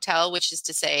inexpensive hotel, which is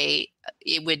to say,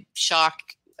 it would shock,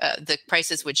 the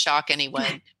prices would shock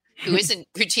anyone who isn't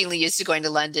routinely used to going to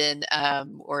London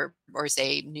or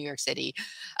say New York City.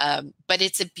 But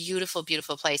it's a beautiful,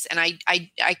 beautiful place. And I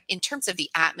in terms of the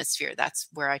atmosphere, that's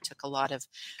where I took a lot of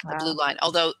the Blue Line.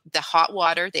 Although the hot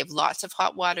water, they have lots of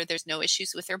hot water. There's no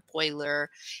issues with their boiler.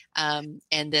 And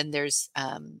then there's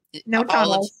No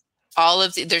tunnels.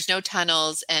 There's no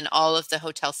tunnels, and all of the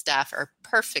hotel staff are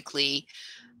perfectly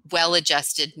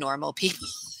well-adjusted, normal people.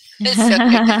 So you don't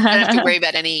have to worry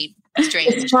about any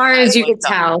strange. As far as you could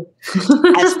tell.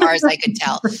 As far as I could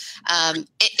tell.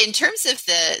 In terms of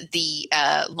the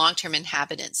long-term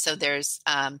inhabitants, so there's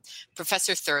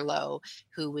Professor Thurlow,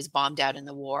 who was bombed out in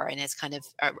the war and has kind of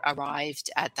arrived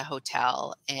at the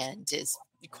hotel and is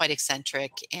quite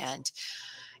eccentric, and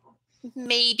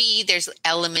maybe there's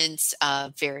elements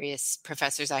of various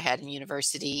professors I had in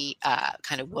university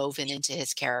kind of woven into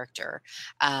his character.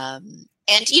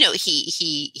 And, you know,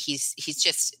 he's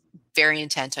just very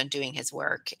intent on doing his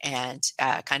work and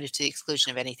kind of to the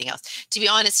exclusion of anything else. To be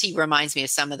honest, he reminds me of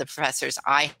some of the professors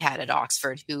I had at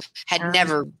Oxford who had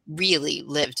never really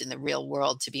lived in the real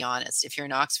world, to be honest. If you're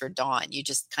an Oxford Don, you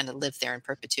just kind of live there in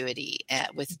perpetuity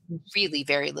with really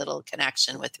very little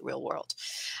connection with the real world.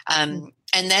 And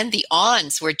then the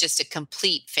Ons were just a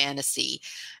complete fantasy.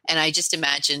 And I just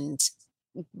imagined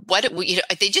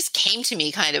they just came to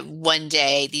me kind of one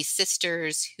day, these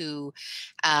sisters who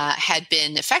had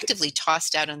been effectively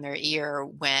tossed out on their ear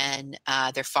when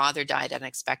their father died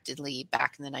unexpectedly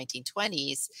back in the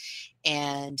 1920s.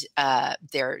 And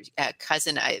their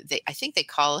cousin, I think they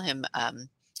call him,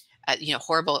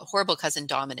 horrible cousin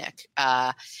Dominic.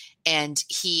 And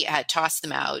he tossed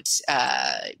them out,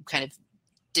 kind of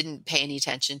didn't pay any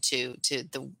attention to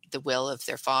the will of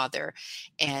their father.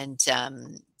 And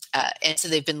so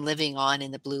they've been living on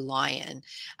in the Blue Lion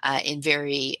in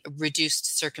very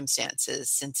reduced circumstances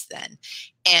since then,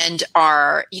 and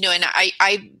are,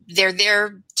 they're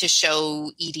there to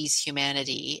show Edie's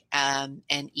humanity and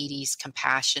Edie's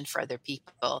compassion for other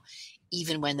people,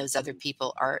 even when those other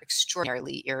people are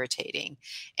extraordinarily irritating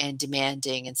and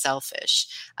demanding and selfish,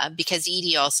 because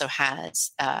Edie also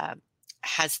has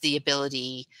the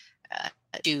ability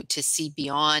to see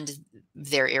beyond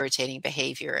their irritating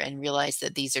behavior and realize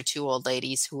that these are two old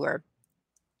ladies who are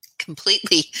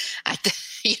completely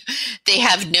they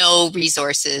have no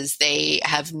resources, they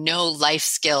have no life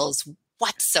skills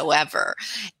whatsoever,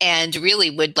 and really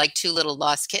would like two little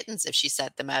lost kittens if she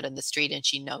set them out in the street, and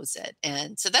she knows it.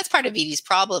 And so that's part of Edie's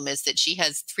problem, is that she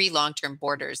has 3 long-term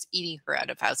boarders eating her out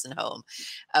of house and home,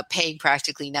 paying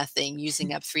practically nothing,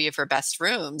 using up 3 of her best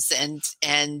rooms,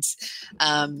 and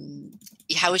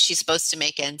how is she supposed to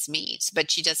make ends meet?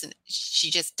 But she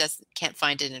can't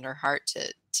find it in her heart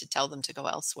to tell them to go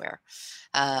elsewhere.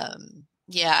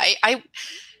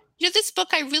 This book,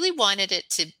 I really wanted it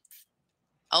to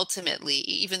ultimately,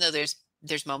 even though there's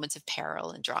moments of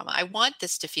peril and drama, I want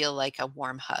this to feel like a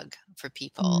warm hug for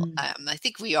people. I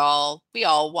think we all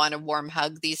want a warm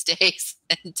hug these days.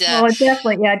 And it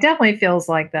definitely feels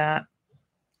like that.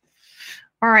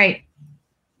 All right,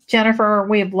 Jenifer,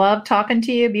 we have loved talking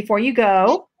to you. Before you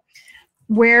go,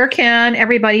 where can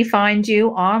everybody find you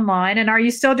online? And are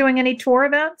you still doing any tour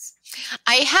events?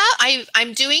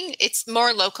 I'm doing, it's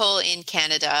more local in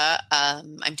Canada.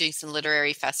 I'm doing some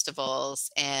literary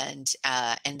festivals, and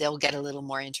they'll get a little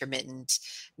more intermittent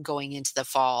going into the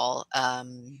fall.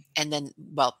 And then,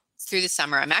 through the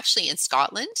summer, I'm actually in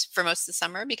Scotland for most of the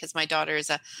summer because my daughter is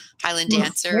a Highland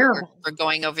dancer. We're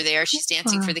going over there. She's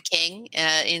dancing for the King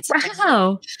in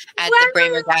September at the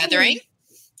Braemar Gathering,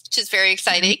 which is very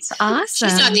exciting. That's awesome.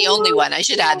 She's not the only one, I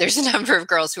should add. There's a number of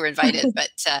girls who are invited, but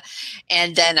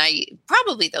and then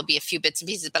there'll be a few bits and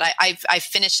pieces. But I've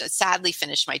sadly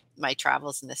finished my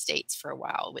travels in the States for a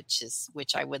while,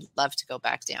 which I would love to go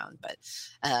back down, but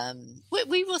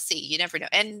we will see. You never know.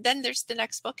 And then there's the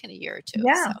next book in a year or two.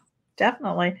 Yeah, so.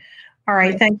 Definitely. All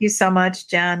right. Thank you so much,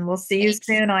 Jen. We'll see you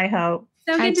soon, I hope.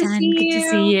 So good to see you. Good to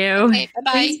see you. Okay,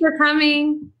 bye-bye. Thanks for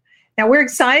coming. Now, we're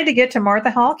excited to get to Martha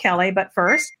Hall, Kelly, but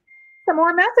first, some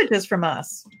more messages from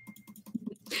us.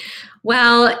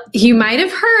 Well, you might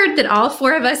have heard that all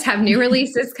 4 of us have new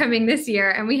releases coming this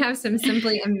year, and we have some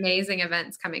simply amazing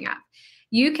events coming up.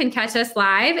 You can catch us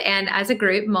live and as a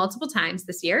group multiple times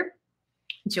this year.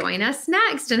 Join us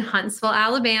next in Huntsville,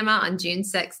 Alabama on June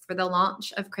 6th for the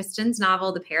launch of Kristen's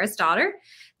novel, The Paris Daughter.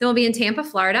 Then we'll be in Tampa,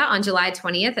 Florida on July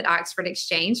 20th at Oxford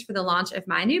Exchange for the launch of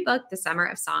my new book, The Summer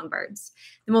of Songbirds.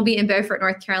 Then we'll be in Beaufort,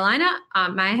 North Carolina,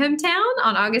 my hometown,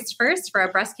 on August 1st for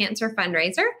a breast cancer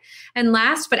fundraiser. And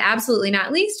last but absolutely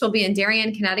not least, we'll be in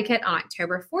Darien, Connecticut on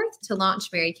October 4th to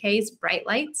launch Mary Kay's Bright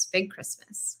Lights, Big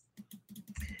Christmas.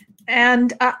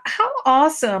 And how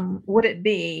awesome would it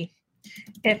be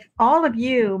if all of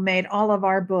you made all of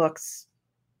our books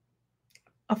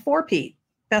a 4-peat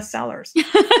bestsellers.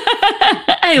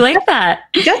 I like that.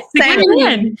 Just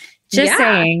saying. Just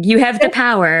saying, you have the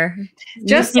power.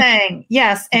 Just saying,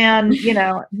 yes, and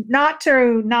not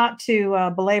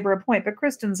to belabor a point, but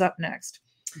Kristen's up next,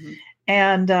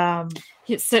 and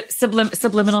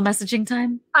subliminal messaging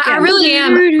time. I really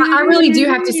am. I really do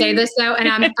have to say this though, and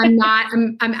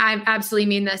I absolutely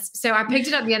mean this. So I picked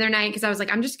it up the other night because I was like,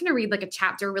 I'm just going to read like a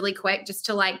chapter really quick just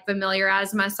to like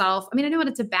familiarize myself. I mean, I know what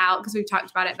it's about because we've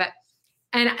talked about it,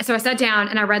 and so I sat down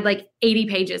and I read like 80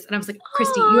 pages and I was like,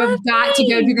 Christy, you have got to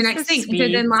go do the next thing. And so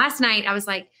then last night I was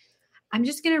like, I'm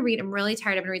just going to read. I'm really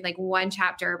tired. I'm going to read like one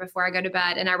chapter before I go to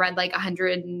bed. And I read like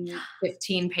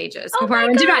 115 pages before I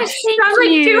went to bed. So I was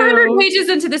like 200 pages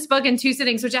into this book in 2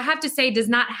 sittings, which I have to say does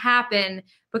not happen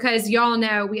because y'all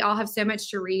know we all have so much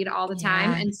to read all the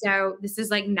time. And so this is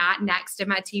like not next in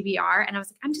my TBR. And I was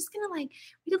like, I'm just going to like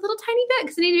read a little tiny bit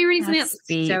because I need to be reading something else.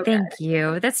 So thank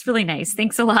you. That's really nice.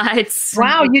 Thanks a lot.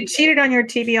 Wow, you cheated on your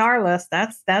TBR list.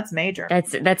 That's major.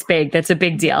 That's big. That's a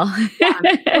big deal.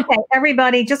 Okay,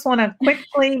 everybody, just want to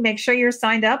quickly make sure you're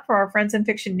signed up for our Friends in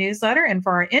Fiction newsletter and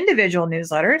for our individual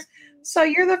newsletters. So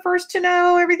you're the first to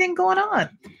know everything going on.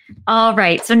 All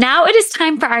right. So now it is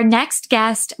time for our next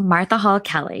guest, Martha Hall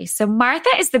Kelly. So Martha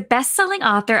is the best-selling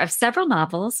author of several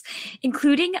novels,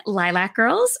 including Lilac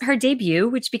Girls, her debut,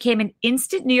 which became an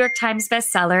instant New York Times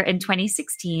bestseller in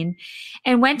 2016,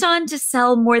 and went on to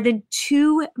sell more than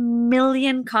 2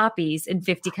 million copies in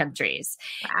 50 countries.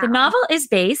 Wow. The novel is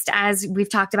based, as we've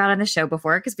talked about on the show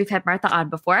before, because we've had Martha on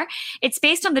before, it's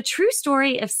based on the true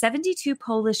story of 72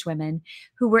 Polish women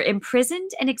who were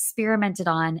imprisoned and experimented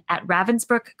on at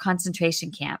Ravensbrück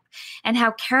concentration camp, and how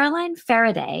Caroline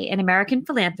Faraday, an American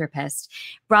philanthropist,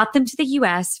 brought them to the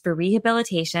U.S. for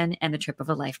rehabilitation and the trip of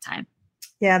a lifetime.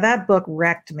 Yeah, that book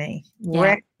wrecked me.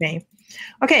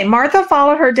 Okay, Martha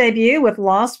followed her debut with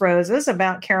Lost Roses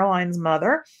about Caroline's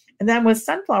mother, and then with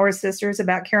Sunflower Sisters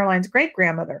about Caroline's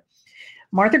great-grandmother.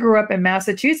 Martha grew up in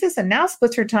Massachusetts and now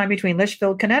splits her time between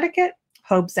Litchfield, Connecticut,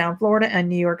 Hobe Sound, Florida, and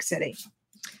New York City.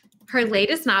 Her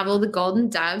latest novel, The Golden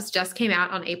Doves, just came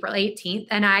out on April 18th,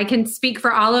 and I can speak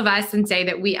for all of us and say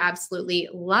that we absolutely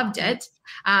loved it.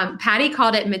 Patty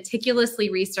called it meticulously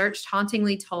researched,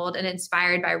 hauntingly told, and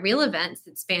inspired by real events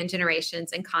that span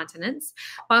generations and continents,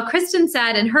 while Kristen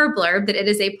said in her blurb that it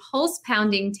is a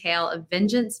pulse-pounding tale of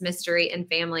vengeance, mystery, and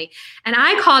family. And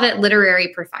I called it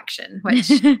literary perfection,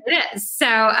 which it is.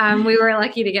 So we were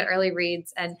lucky to get early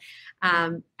reads. And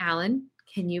Alan,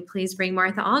 can you please bring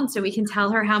Martha on so we can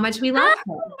tell her how much we love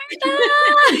her?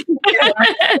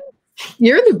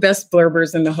 You're the best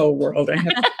blurbers in the whole world. I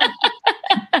have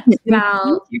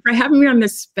Thank you for having me on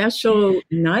this special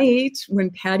night when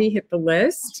Patty hit the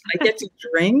list. I get to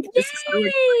drink. This is so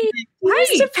exciting. Here's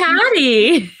to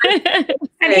Patty.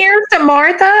 And here's to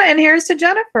Martha, and here's to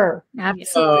Jenifer.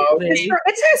 Absolutely.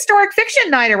 It's a historic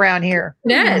fiction night around here.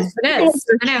 It is. It is.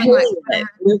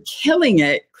 You're killing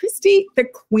it. Christy, the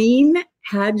Queen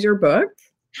had your book.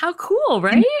 How cool,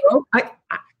 right?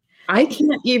 I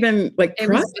can't even it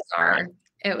was bizarre.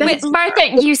 Wait,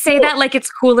 Martha, you say that like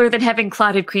it's cooler than having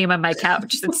clotted cream on my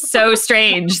couch. It's so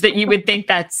strange that you would think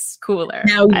that's cooler.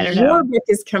 Now your book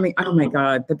is coming. Oh my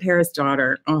God, The Paris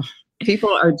Daughter. Oh, people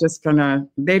are just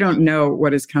they don't know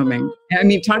what is coming. I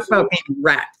mean, talk about being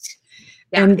wrecked.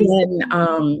 Yeah.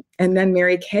 And then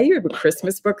Mary Kay, you have a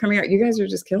Christmas book coming out. You guys are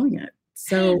just killing it.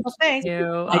 So thank you.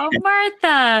 Oh,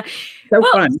 Martha. So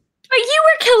fun. But you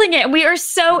were killing it. We are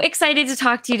so excited to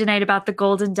talk to you tonight about The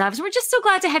Golden Doves. We're just so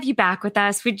glad to have you back with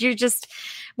us. We just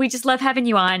love having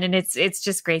you on, and it's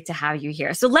just great to have you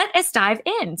here. So let us dive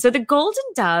in. So The Golden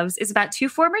Doves is about 2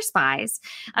 former spies,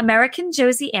 American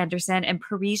Josie Anderson and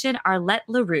Parisian Arlette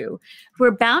Leroux, who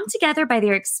are bound together by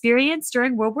their experience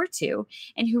during World War II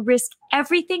and who risk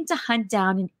everything to hunt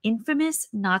down an infamous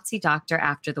Nazi doctor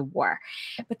after the war.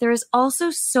 But there is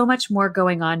also so much more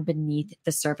going on beneath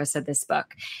the surface of this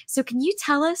book. So can you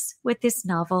tell us what this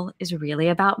novel is really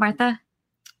about, Martha?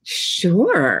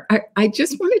 Sure. I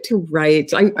just wanted to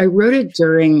write. I wrote it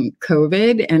during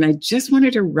COVID, and I just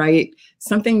wanted to write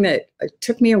something that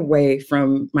took me away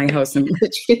from my house in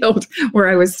Litchfield where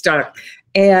I was stuck.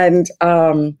 And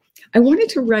I wanted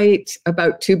to write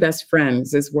about 2 best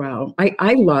friends as well.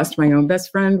 I lost my own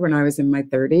best friend when I was in my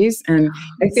 30s. And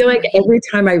I feel like every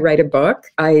time I write a book,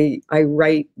 I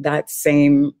write that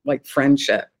same like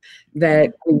friendship that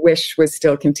I wish was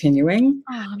still continuing.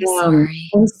 Oh, I'm sorry.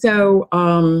 And so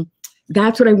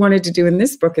that's what I wanted to do in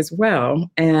this book as well.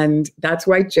 And that's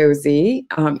why Josie,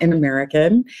 an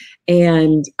American,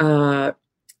 and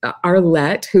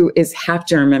Arlette, who is half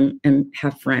German and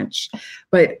half French.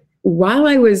 But while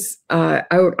I was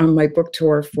out on my book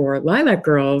tour for Lilac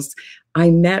Girls, I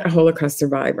met a Holocaust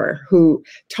survivor who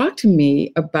talked to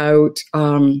me about,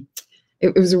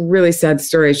 it was a really sad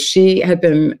story. She had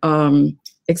been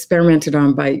experimented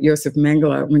on by Josef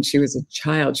Mengele when she was a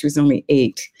child. She was only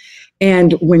 8.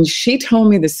 And when she told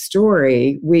me the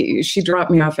story, she dropped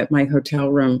me off at my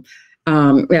hotel room,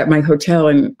 at my hotel,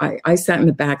 and I sat in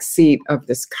the back seat of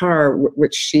this car,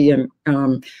 which she and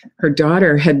her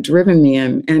daughter had driven me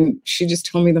in. And she just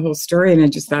told me the whole story. And I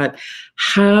just thought,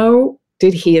 how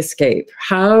did he escape?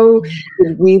 How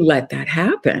did we let that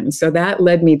happen? So that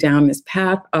led me down this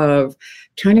path of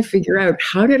trying to figure out,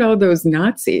 how did all those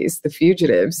Nazis, the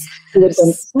fugitives, who had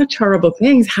done such horrible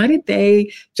things, how did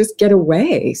they just get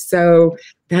away? So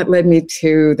that led me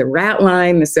to the rat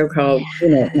line, the so-called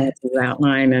Nazi rat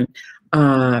line. And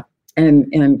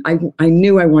I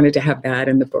knew I wanted to have that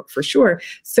in the book for sure.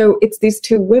 So it's these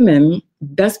 2 women,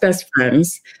 best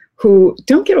friends, who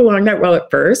don't get along that well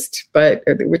at first, but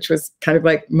which was kind of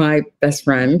like my best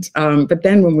friend. But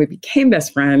then when we became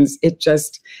best friends, it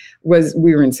just was,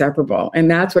 we were inseparable.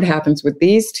 And that's what happens with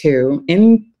these 2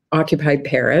 in occupied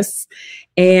Paris.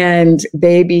 And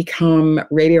they become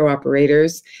radio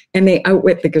operators, and they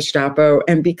outwit the Gestapo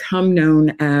and become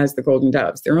known as the Golden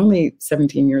Doves. They're only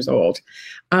 17 years old.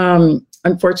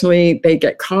 Unfortunately, they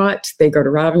get caught. They go to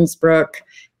Ravensbrück,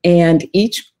 and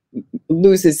each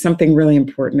loses something really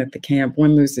important at the camp.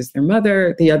 One loses their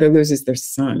mother, the other loses their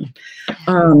son.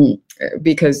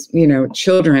 Because,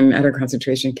 children at a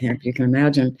concentration camp, you can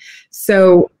imagine.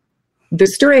 So the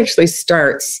story actually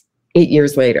starts 8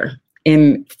 years later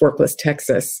in Fort Bliss,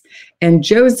 Texas. And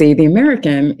Josie, the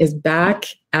American, is back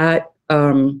at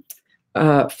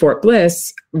Fort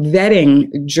Bliss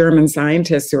vetting German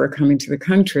scientists who are coming to the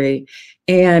country.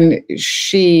 And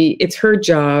it's her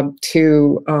job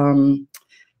to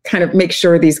kind of make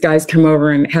sure these guys come over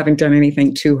and haven't done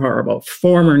anything too horrible,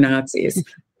 former Nazis.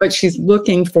 But she's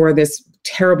looking for this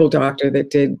terrible doctor that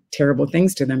did terrible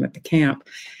things to them at the camp.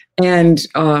 And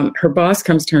her boss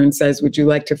comes to her and says, would you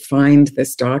like to find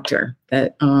this doctor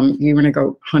that you want to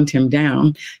go hunt him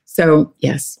down? So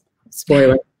yes,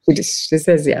 spoiler, she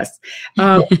says yes.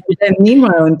 And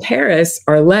meanwhile, in Paris,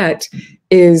 Arlette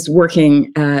is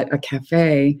working at a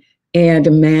cafe, and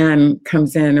a man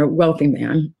comes in, a wealthy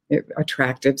man,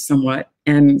 attractive somewhat,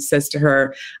 and says to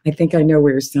her, I think I know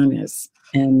where your son is,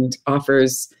 and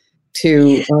offers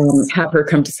to have her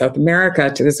come to South America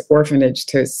to this orphanage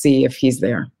to see if he's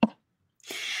there.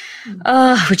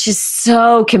 Which is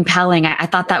so compelling. I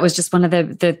thought that was just one of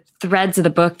the threads of the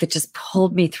book that just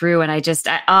pulled me through. And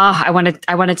I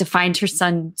wanted to find her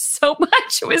son so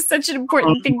much. It was such an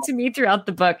important thing to me throughout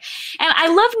the book. And I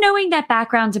love knowing that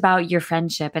background about your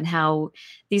friendship and how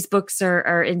these books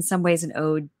are in some ways an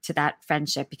ode to that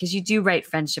friendship, because you do write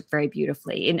friendship very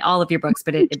beautifully in all of your books,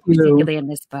 but particularly in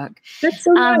this book. That's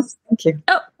so nice. Thank you.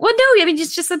 Oh, well, no, I mean,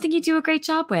 it's just something you do a great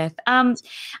job with. I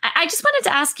just wanted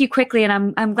to ask you quickly,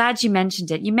 and I'm glad you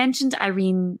mentioned it. You mentioned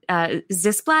Irene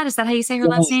Zisblatt. Is that how you say her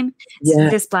last name? Yeah.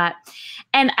 Zisblatt.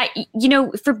 And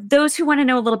for those who want to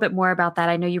know a little bit more about that,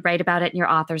 I know you write about it in your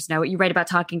author's note. You write about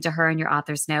talking to her in your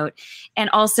author's note, and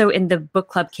also in the book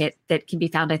club kit that can be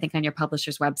found, I think, on your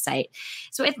publisher's website.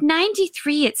 So at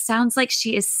 93, it sounds like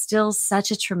she is still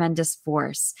such a tremendous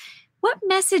force. What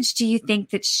message do you think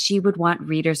that she would want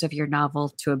readers of your novel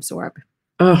to absorb?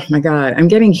 Oh my God, I'm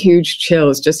getting huge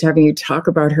chills just having you talk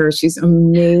about her. She's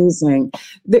amazing.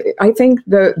 I think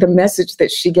the message that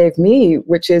she gave me,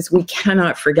 which is we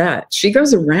cannot forget. She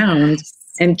goes around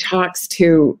and talks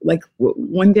to, like,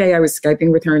 one day I was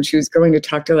Skyping with her and she was going to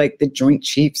talk to like the Joint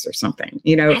Chiefs or something,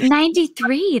 At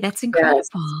 93, that's incredible.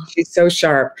 Yes, she's so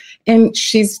sharp. And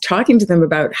she's talking to them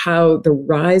about how the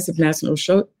rise of National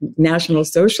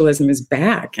Socialism is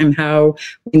back and how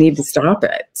we need to stop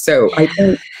it. So I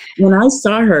think when I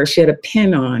saw her, she had a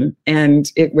pin on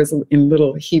and it was in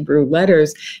little Hebrew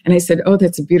letters. And I said, oh,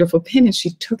 that's a beautiful pin. And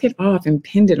she took it off and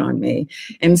pinned it on me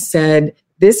and said,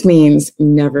 this means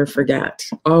never forget,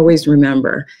 always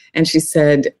remember. And she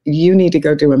said, you need to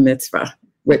go do a mitzvah,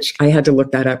 which I had to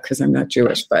look that up because I'm not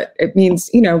Jewish, but it means,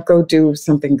 go do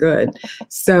something good.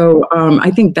 So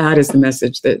I think that is the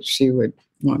message that she would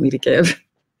want me to give.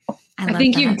 I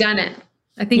think you've done it.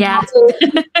 I think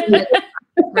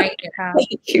right.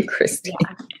 Thank you, Christy.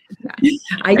 Yeah.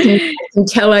 I can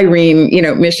tell Irene,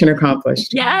 mission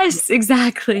accomplished. Yes,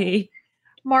 exactly.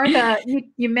 Martha,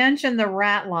 you mentioned the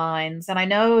rat lines, and I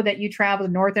know that you traveled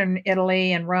to northern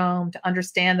Italy and Rome to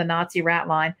understand the Nazi rat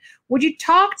line. Would you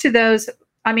talk to those?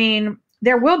 I mean,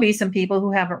 there will be some people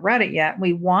who haven't read it yet.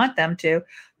 We want them to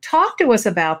talk to us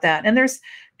about that. And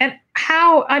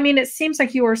how, it seems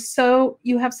like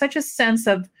you have such a sense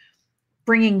of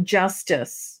bringing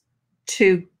justice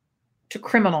to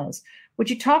criminals. Would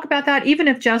you talk about that, even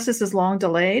if justice is long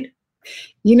delayed?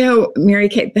 Mary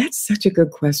Kate, that's such a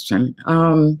good question.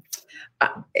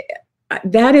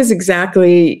 That is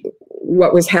exactly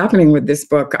what was happening with this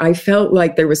book. I felt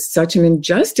like there was such an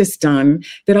injustice done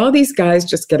that all these guys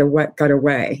just got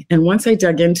away. And once I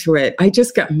dug into it, I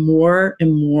just got more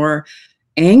and more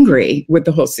angry with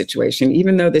the whole situation,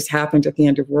 even though this happened at the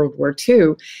end of World War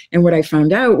II. And what I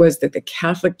found out was that the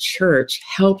Catholic Church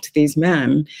helped these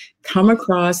men come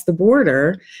across the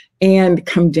border and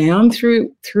come down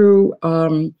through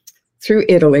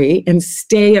Italy and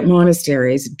stay at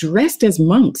monasteries dressed as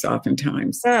monks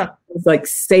oftentimes. It was like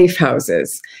safe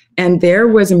houses. And there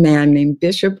was a man named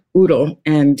Bishop Udall,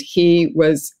 and he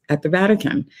was at the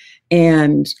Vatican.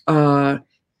 And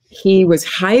he was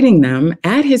hiding them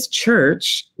at his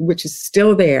church, which is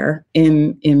still there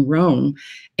in Rome,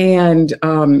 and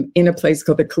in a place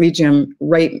called the Collegium,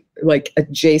 right like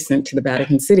adjacent to the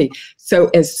Vatican City. So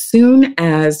as soon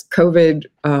as COVID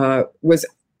was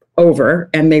over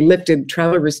and they lifted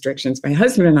travel restrictions, my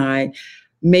husband and I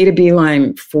made a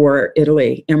beeline for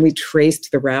Italy, and we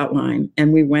traced the route line,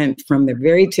 and we went from the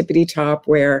very tippity top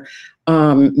where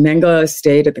Mengele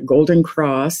stayed at the Golden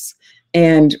Cross,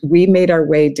 and we made our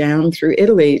way down through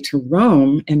Italy to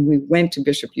Rome, and we went to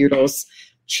Bishop Udall's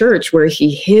church where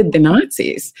he hid the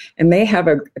Nazis, and they had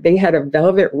a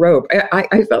velvet rope.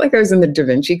 I felt like I was in the Da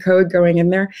Vinci Code going in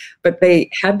there, but they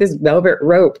had this velvet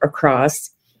rope across.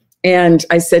 And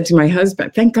I said to my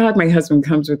husband, thank God my husband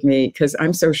comes with me because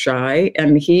I'm so shy.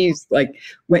 And he's like,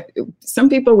 some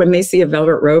people, when they see a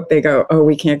velvet rope, they go, oh,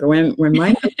 we can't go in. When my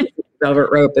husband sees a velvet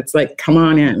rope, it's like, come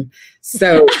on in.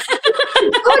 So,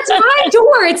 oh, it's my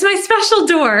door. It's my special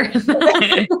door.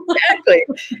 Exactly.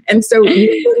 And so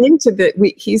we went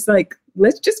into he's like,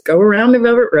 let's just go around the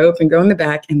velvet rope and go in the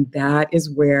back. And that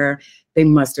is where they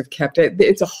must have kept it.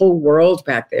 It's a whole world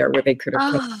back there where they could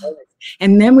have kept it.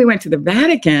 And then we went to the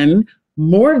Vatican,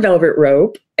 more velvet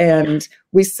rope, and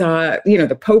we saw,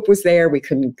 the Pope was there. We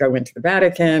couldn't go into the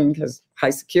Vatican because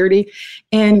high security.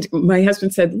 And my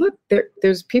husband said, look,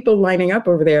 there's people lining up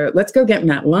over there. Let's go get in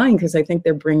that line because I think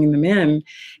they're bringing them in.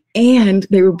 And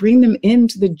they were bringing them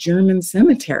into the German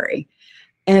cemetery.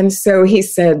 And so he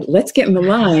said, let's get in the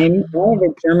line. I'll have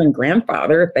a German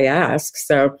grandfather if they ask.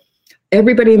 So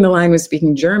everybody in the line was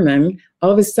speaking German. All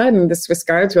of a sudden, the Swiss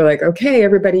guards were like, okay,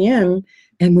 everybody in.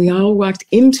 And we all walked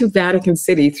into Vatican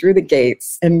City through the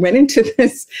gates and went into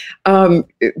this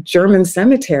German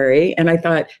cemetery. And I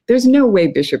thought, there's no way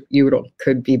Bishop Udall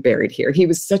could be buried here. He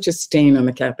was such a stain on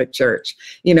the Catholic Church.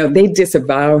 They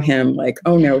disavow him like,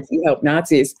 oh no, he helped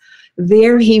Nazis.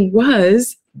 There he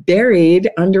was,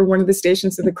 buried under one of the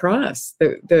Stations of the Cross,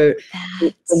 the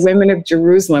Women of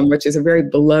Jerusalem, which is a very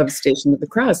beloved Station of the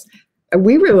Cross.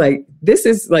 We were like, this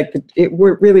is like, it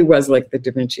really was like the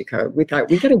Da Vinci Code. We thought,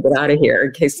 we got to get out of here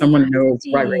in case someone knows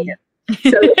why we're here.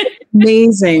 So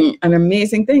an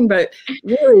amazing thing, but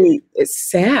really it's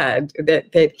sad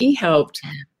that he helped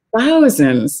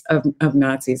thousands of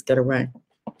Nazis get away.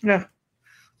 Yeah.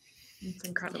 It's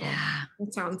incredible. Yeah.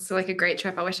 That sounds like a great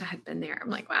trip. I wish I had been there. I'm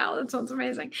like, wow, that sounds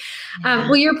amazing. Yeah.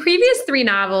 Well, your previous 3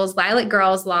 novels, Lilac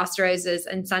Girls, Lost Roses,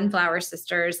 and Sunflower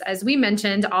Sisters, as we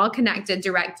mentioned, all connected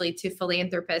directly to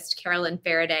philanthropist Carolyn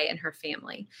Faraday and her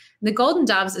family. The Golden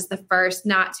Doves is the first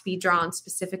not to be drawn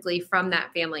specifically from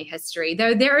that family history,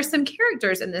 though there are some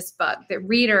characters in this book that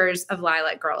readers of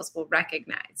Lilac Girls will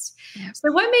recognize. Yeah.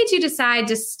 So what made you decide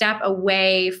to step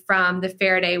away from the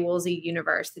Faraday-Woolsey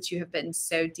universe that you have been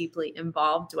so deeply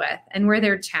involved with? And were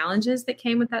there challenges that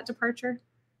came with that departure?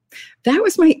 That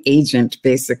was my agent,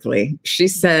 basically. She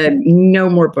said, no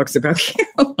more books about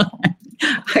Caroline.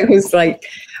 I was like,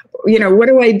 what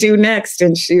do I do next?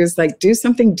 And she was like, do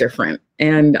something different.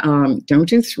 And don't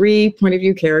do 3 point of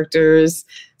view characters.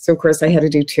 So, of course, I had to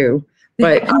do 2.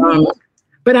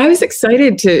 But I was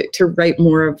excited to write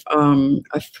more of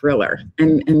a thriller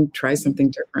and try something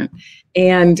different.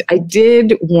 And I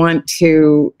did want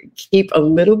to keep a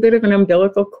little bit of an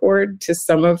umbilical cord to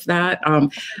some of that,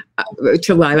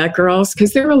 to Lilac Girls,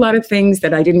 because there were a lot of things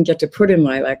that I didn't get to put in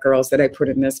Lilac Girls that I put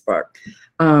in this book.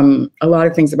 A lot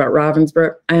of things about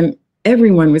Ravensbrück. And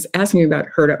everyone was asking me about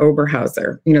Herta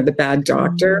Oberhauser, the bad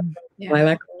doctor,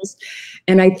 Lilac Girls.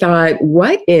 And I thought,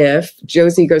 what if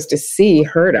Josie goes to see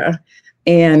Herta?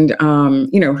 And,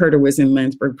 Herta was in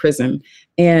Landsberg prison.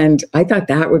 And I thought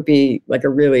that would be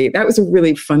that was a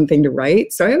really fun thing to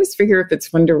write. So I always figure if it's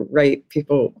fun to write,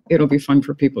 it'll be fun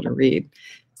for people to read.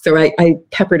 So I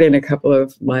peppered in a couple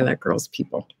of Lilac Girls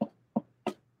people.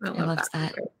 I love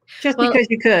that. Just because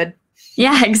you could.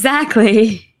 Yeah,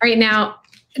 exactly. All right. Now,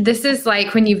 This is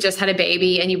like when you've just had a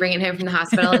baby and you bring it home from the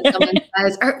hospital and someone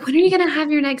says, when are you going to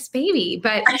have your next baby?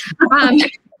 But are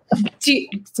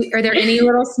there any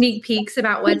little sneak peeks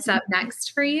about what's up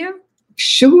next for you?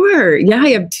 Sure. Yeah, I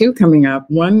have 2 coming up.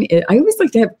 One, I always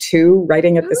like to have 2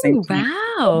 writing at the same time.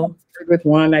 Wow. With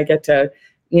one, I get to,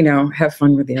 have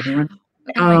fun with the other one.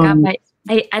 Oh my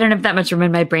God. I don't have that much room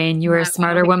in my brain. You are a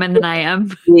smarter woman than I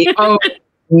am. Oh,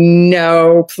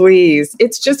 no, please.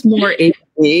 It's just more AD.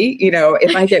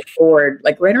 If I get bored,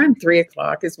 like right around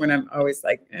 3:00 is when I'm always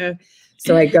like,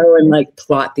 So I go and like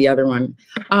plot the other one.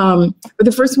 But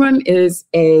the first one is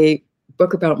a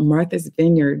book about Martha's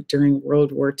Vineyard during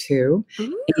World War II. Ooh.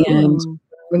 And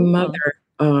my mother,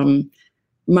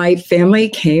 my family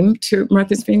came to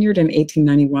Martha's Vineyard in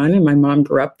 1891, and my mom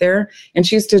grew up there. And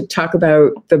she used to talk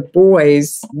about their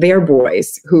boys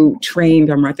who trained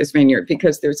on Martha's Vineyard,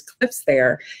 because there's cliffs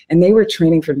there, and they were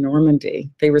training for Normandy.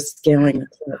 They were scaling the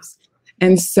cliffs.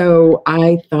 And so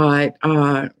I thought,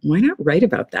 why not write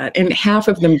about that? And half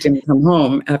of them didn't come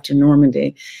home after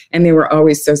Normandy, and they were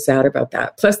always so sad about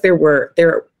that. Plus, there were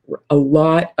a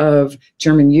lot of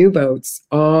German U-boats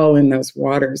all in those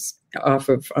waters off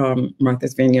of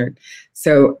Martha's Vineyard.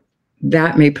 So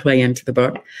that may play into the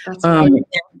book.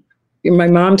 My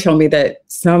mom told me that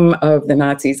some of the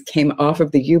Nazis came off of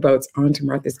the U-boats onto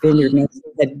Martha's Vineyard and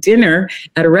had dinner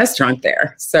at a restaurant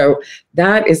there. So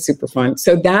that is super fun.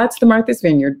 So that's the Martha's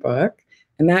Vineyard book.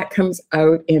 And that comes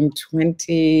out in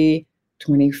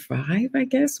 2025, I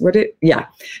guess.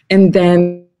 And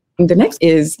then the next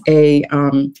is a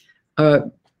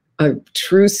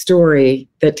true story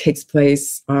that takes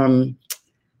place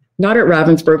not at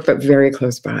Ravensbrück, but very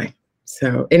close by.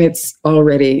 So, and it's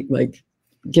already like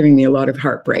giving me a lot of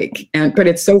heartbreak. But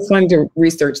it's so fun to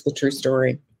research the true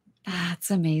story. That's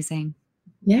amazing.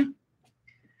 Yeah.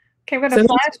 Okay, we're going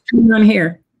to on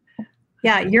here.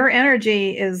 Yeah, your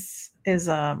energy is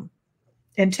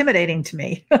intimidating to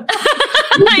me.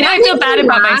 I feel bad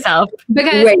about myself.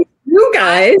 Because wait, you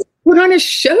guys put on a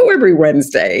show every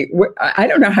Wednesday. I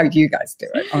don't know how you guys do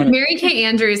it. Honestly. Mary Kay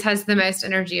Andrews has the most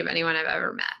energy of anyone I've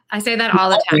ever met. I say that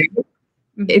all the time.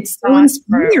 It's so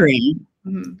inspiring.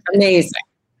 Mm-hmm. Amazing.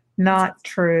 Not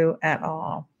true at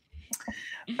all.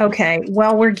 Okay,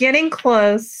 well, we're getting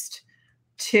close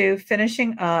to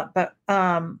finishing up, but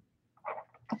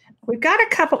we've got a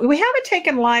couple. We haven't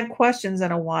taken live questions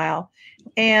in a while,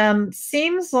 and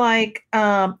seems like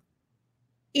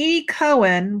E.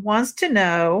 Cohen wants to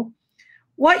know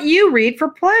what you read for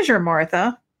pleasure,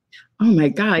 Martha. Oh my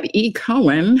God, E.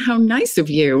 Cohen, how nice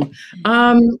of you.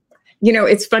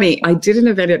 It's funny. I did an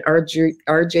event at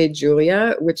RJ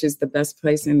Julia, which is the best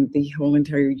place in the whole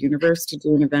entire universe to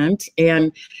do an event.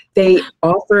 And they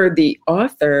offer the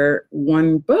author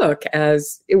one book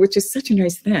which is such a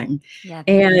nice thing. Yeah,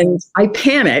 and I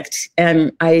panicked,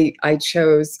 and I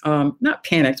chose, not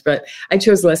panicked, but I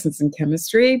chose Lessons in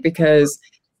Chemistry because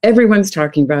everyone's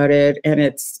talking about it, and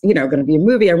it's, going to be a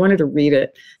movie. I wanted to read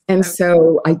it. And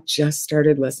so I just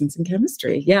started Lessons in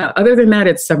Chemistry. Yeah. Other than that,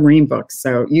 it's submarine books.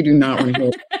 So you do not want to hear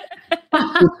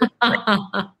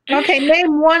it. Okay.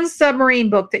 Name one submarine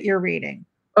book that you're reading.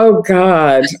 Oh,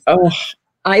 God. Oh,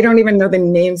 I don't even know the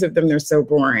names of them. They're so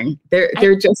boring.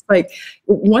 They're just like,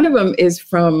 one of them is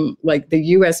from like the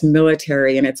U.S.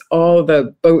 military, and it's all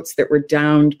the boats that were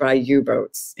downed by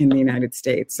U-boats in the United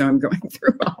States. So I'm going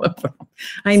through all of them.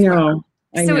 I know.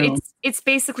 It's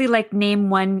basically like name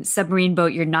one submarine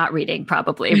boat you're not reading,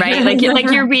 probably, right? like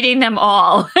you're reading them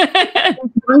all.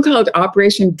 One called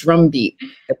Operation Drumbeat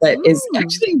that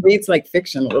actually reads like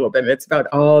fiction a little bit. It's about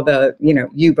all the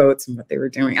U-boats and what they were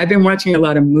doing. I've been watching a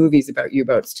lot of movies about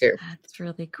U-boats too. That's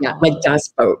really cool. Yeah, like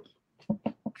Dust Boat.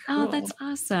 Oh, that's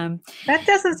awesome. That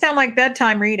doesn't sound like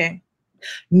bedtime reading.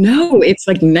 No, it's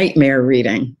like nightmare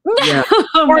reading. Yeah.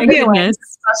 Oh my goodness.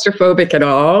 Claustrophobic at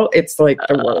all. It's like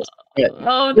the worst.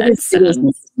 Oh,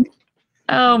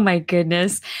 oh my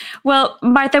goodness. Well,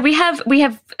 Martha, we have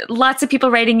lots of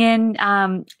people writing in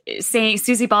saying,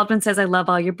 Susie Baldwin says, I love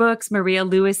all your books. Maria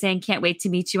Lewis saying, can't wait to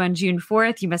meet you on June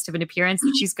 4th. You must have an appearance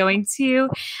that she's going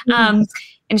to.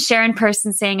 And Sharon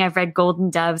Person saying, I've read Golden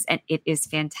Doves and it is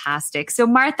fantastic. So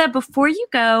Martha, before you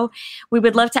go, we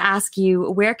would love to ask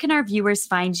you, where can our viewers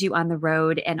find you on the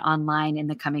road and online in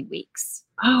the coming weeks?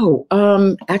 Oh,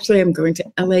 actually, I'm going to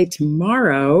LA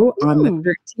tomorrow on the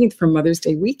 13th for Mother's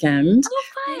Day weekend. Oh,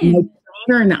 fun. My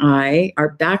daughter and I are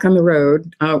back on the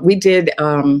road. We did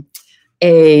a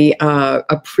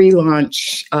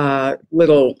pre-launch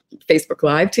little Facebook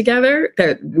Live together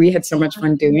that we had so much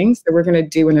fun doing. So we're going to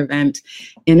do an event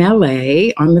in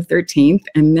LA on the 13th,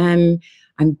 and then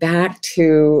I'm back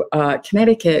to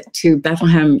Connecticut, to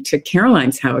Bethlehem, to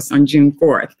Caroline's house on June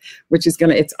 4th, which is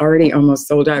it's already almost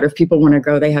sold out. If people want to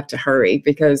go, they have to hurry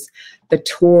because the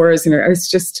tours, it's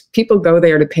just, people go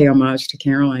there to pay homage to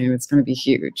Caroline. It's going to be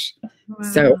huge. Wow.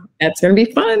 So that's going to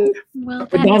be fun. Well,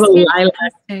 With all the lilac.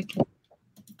 fantastic.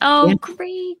 Oh, Yeah.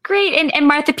 great. And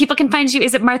Martha, people can find you.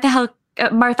 Is it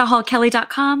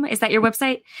marthahallkelly.com? Is that your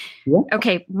website? Yeah.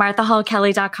 Okay,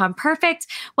 marthahallkelly.com. Perfect.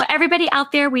 Well, everybody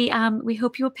out there, we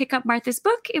hope you will pick up Martha's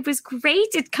book. It was great.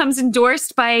 It comes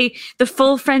endorsed by the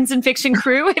full Friends and Fiction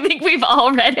crew. I think we've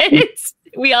all read it.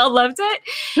 We all loved it.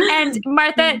 And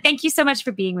Martha, thank you so much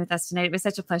for being with us tonight. It was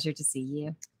such a pleasure to see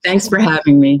you. Thanks for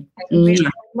having me.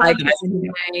 Love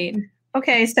it.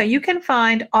 Okay, so you can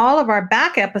find all of our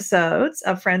back episodes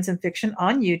of Friends and Fiction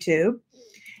on YouTube.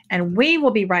 And we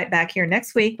will be right back here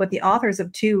next week with the authors of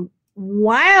 2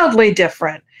 wildly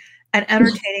different and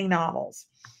entertaining novels.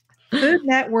 Food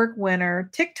Network winner,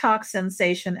 TikTok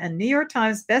sensation, and New York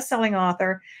Times bestselling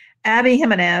author Abby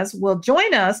Jimenez will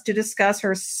join us to discuss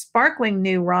her sparkling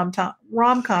new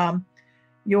rom-com,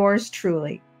 Yours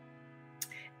Truly.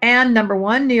 And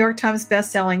 #1 New York Times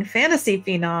bestselling fantasy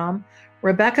phenom,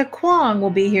 Rebecca Kwong,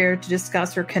 will be here to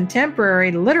discuss her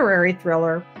contemporary literary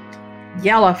thriller,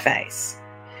 Yellowface.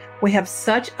 We have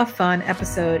such a fun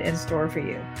episode in store for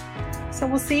you. So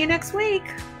we'll see you next week.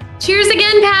 Cheers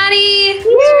again, Patty.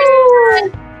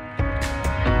 Woo!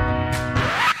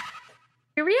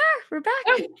 Here we are. We're back.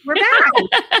 We're back.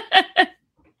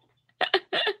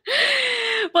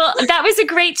 Well, that was a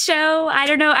great show. I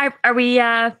don't know. Are we, you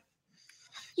know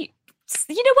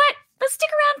what? Let's stick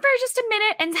around for just a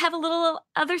minute and have a little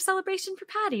other celebration for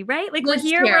Patty, right? Like Let's we're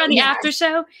here, do it. we're on the Yeah. after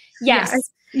show.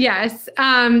 Yes. Yes.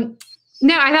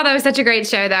 No, I thought that was such a great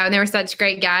show, though, and there were such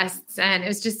great guests, and it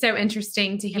was just so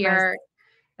interesting to hear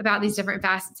about these different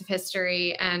facets of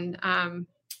history, and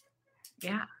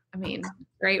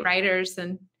great writers,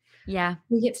 and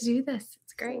we get to do this.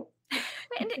 It's great.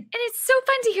 And it's so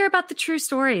fun to hear about the true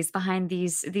stories behind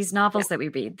these novels that we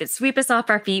read that sweep us off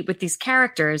our feet with these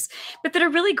characters, but that are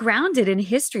really grounded in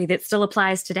history that still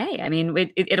applies today. I mean,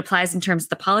 it applies in terms of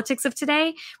the politics of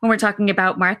today when we're talking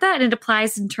about Martha, and it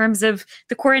applies in terms of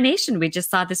the coronation we just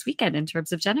saw this weekend in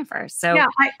terms of Jenifer. So yeah,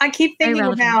 I keep thinking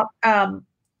about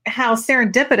how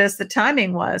serendipitous the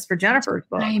timing was for Jennifer's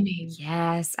book. Timing.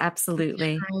 Yes,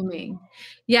 absolutely. Timing.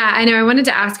 Yeah, I know. I wanted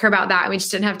to ask her about that. We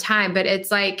just didn't have time, but it's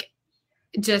like,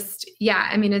 it's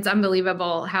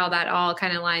unbelievable how that all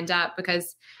kind of lined up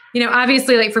because,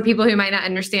 obviously, like for people who might not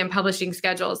understand publishing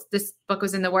schedules, this book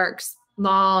was in the works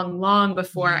long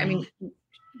before. I mean,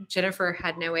 Jenifer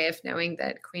had no way of knowing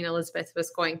that Queen Elizabeth was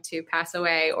going to pass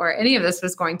away or any of this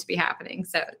was going to be happening.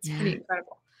 So it's pretty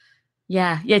incredible.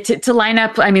 Yeah. To line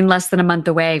up, I mean, less than a month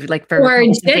away, like for or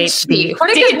did she? What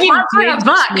a good book. Good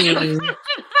book.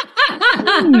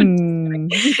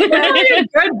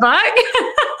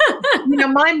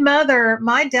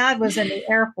 My dad was in the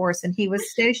Air Force and he was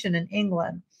stationed in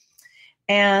England.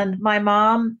 And my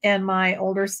mom and my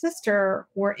older sister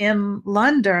were in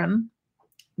London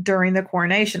during the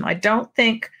coronation. I don't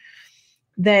think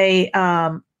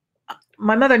my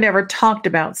mother never talked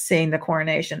about seeing the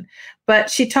coronation, but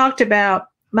she talked about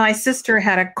my sister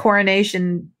had a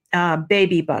coronation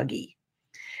baby buggy.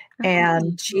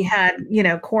 And she had,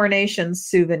 coronation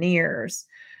souvenirs.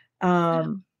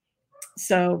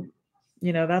 So,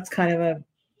 that's kind of a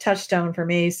touchstone for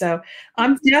me. So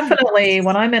I'm definitely,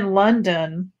 when I'm in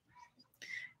London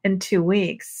in 2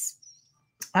 weeks,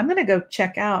 I'm going to go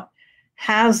check out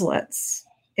Hazlitt's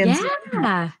in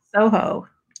Soho.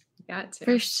 Got to.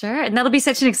 For sure. And that'll be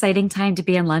such an exciting time to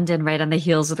be in London right on the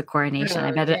heels of the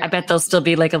coronation. I bet there'll still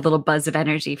be like a little buzz of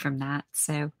energy from that.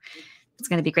 So it's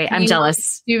going to be great. I'm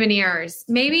jealous. Souvenirs.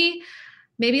 Maybe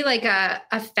like a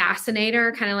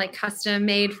fascinator, kind of like custom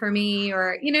made for me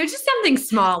or, just something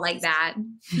small like that.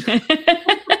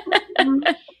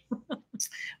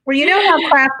 Well, you know how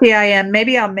crafty I am.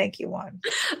 Maybe I'll make you one.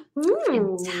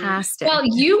 Ooh. Fantastic. Well,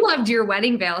 you loved your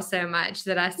wedding veil so much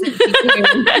that I sent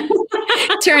you.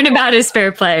 Turnabout is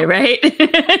fair play, right?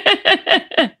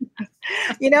 I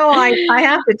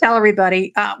have to tell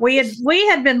everybody, we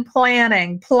had been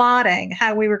plotting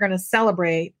how we were going to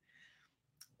celebrate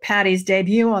Patty's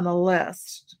debut on the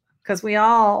list because we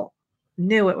all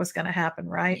knew it was going to happen,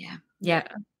 right? Yeah.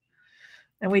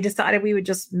 And we decided we would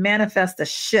just manifest the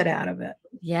shit out of it.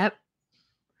 Yep.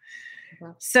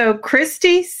 So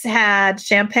Christy had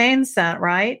champagne sent,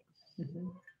 right? Mm-hmm.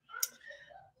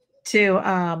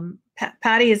 To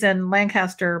Patty is in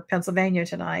Lancaster, Pennsylvania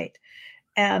tonight.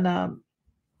 And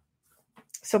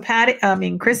So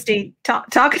Christy, talk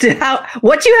to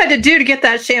what you had to do to get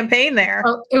that champagne there.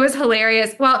 Oh, it was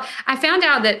hilarious. Well, I found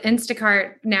out that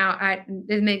Instacart now,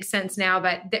 it makes sense now,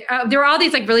 but there were all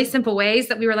these like really simple ways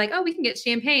that we were like, oh, we can get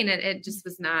champagne. And it just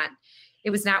was not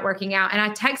working out. And I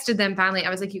texted them finally. I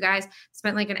was like, you guys,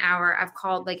 spent like an hour. I've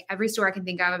called like every store I can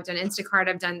think of. I've done Instacart.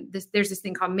 I've done this. There's this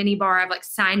thing called Mini Bar. I've like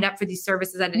signed up for these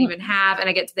services I didn't even have. And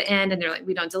I get to the end and they're like,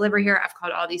 we don't deliver here. I've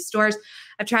called all these stores.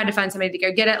 I've tried to find somebody to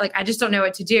go get it. Like, I just don't know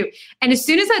what to do. And as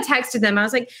soon as I texted them, I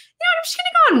was like, I'm just going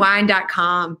to go on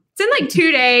wine.com. It's in like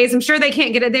 2 days. I'm sure they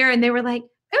can't get it there. And they were like,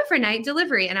 overnight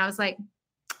delivery. And I was like,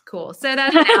 cool. So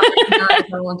that's now I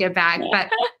won't get back. But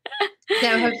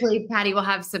so hopefully Patty will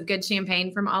have some good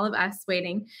champagne from all of us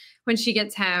waiting when she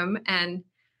gets home. And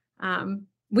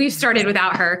we've started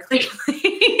without her, clearly.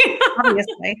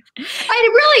 Obviously.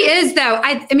 It really is, though.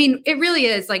 I mean, it really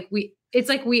is like it's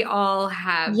like we all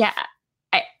have.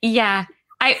 Yeah.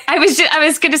 I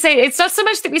was going to say, it's not so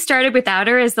much that we started without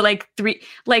her as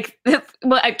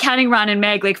counting Ron and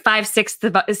Meg, like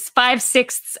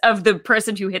 5/6 of the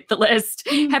person who hit the list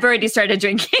have already started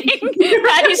drinking.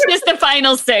 Patty's just the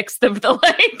final sixth of the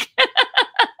like.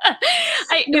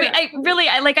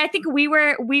 I think we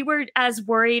were as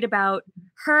worried about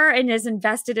her and as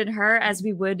invested in her as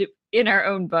we would in our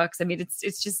own books. I mean,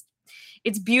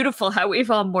 it's beautiful how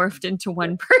we've all morphed into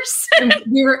one person.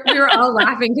 we were all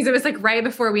laughing because it was like right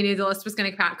before we knew the list was going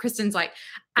to come out. Kristen's like,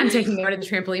 I'm taking her to the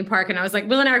trampoline park. And I was like,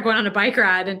 Will and I are going on a bike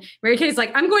ride. And Mary Kay's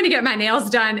like, I'm going to get my nails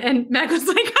done. And Meg was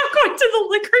like, I'm going to the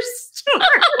liquor store.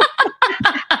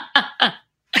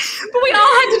 But we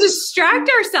all had to distract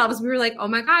ourselves. We were like, oh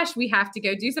my gosh, we have to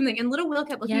go do something. And little Will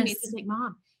kept looking at me and was like,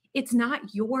 Mom, it's not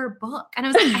your book. And I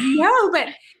was like, I know, but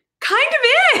kind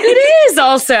of is. It is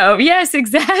also. Yes,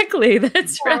 exactly.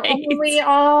 That's right. We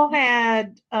all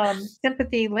had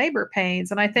sympathy labor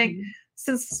pains. And I think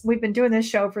since we've been doing this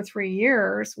show for 3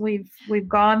 years, we've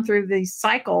gone through these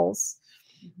cycles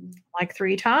like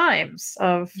 3 times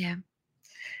of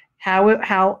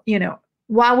how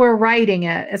while we're writing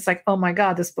it, it's like, oh my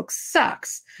God, this book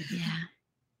sucks. Yeah.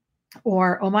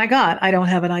 Or, oh my God, I don't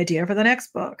have an idea for the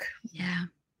next book. Yeah.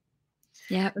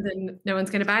 Yeah. Then no one's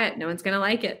going to buy it. No one's going to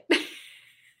like it.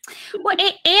 Well,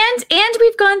 and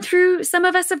we've gone through, some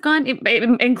of us have gone,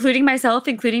 including myself,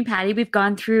 including Patty, we've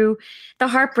gone through the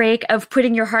heartbreak of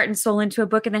putting your heart and soul into a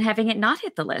book and then having it not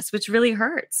hit the list, which really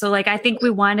hurts. So like, I think we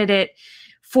wanted it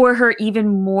for her even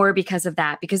more because of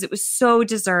that, because it was so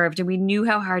deserved and we knew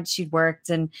how hard she'd worked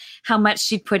and how much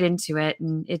she'd put into it.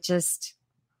 And it just,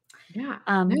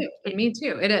 me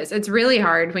too. It is. It's really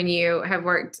hard when you have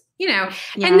worked,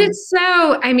 and it's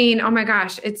so, I mean, oh my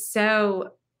gosh, it's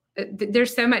so,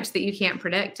 there's so much that you can't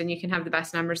predict and you can have the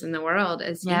best numbers in the world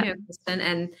as you know, Kristen,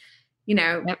 and they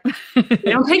don't pick you,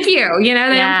 they don't pick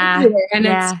you, and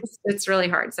it's really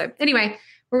hard. So anyway,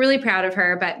 we're really proud of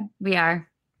her, but we are.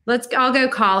 Let's all go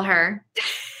call her.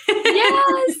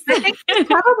 Yes. I think she's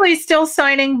probably still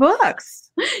signing books.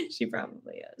 She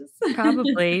probably is.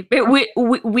 Probably.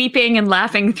 Weeping and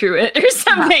laughing through it or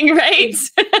something, right?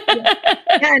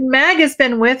 And Meg has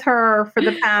been with her for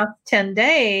the past 10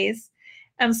 days.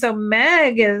 And so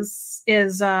Meg is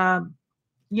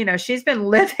she's been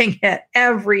living it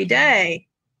every day.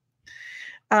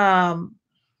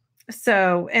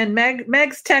 So, and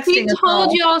Meg's texting. She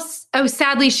told y'all,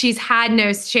 sadly, she's had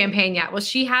no champagne yet. Well,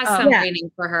 she has some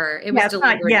waiting for her. It was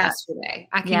delivered yesterday.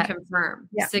 I can confirm.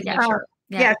 Signature.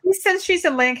 Since she's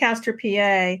in Lancaster,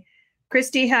 PA,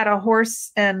 Christy had a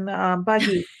horse and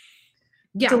buggy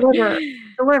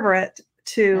deliver it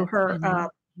to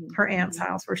her aunt's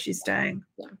house where she's staying.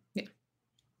 Yeah.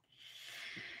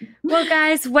 Well,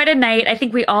 guys, what a night. I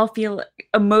think we all feel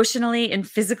emotionally and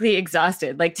physically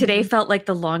exhausted. Like today felt like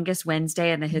the longest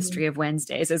Wednesday in the history of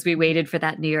Wednesdays as we waited for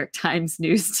that New York Times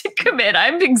news to come in.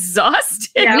 I'm exhausted.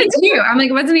 Yeah, me too. I'm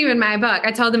like, it wasn't even my book.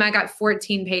 I told them I got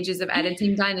 14 pages of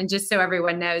editing done. And just so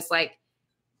everyone knows, like,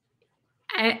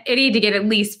 I need to get at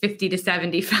least 50 to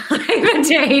 75 a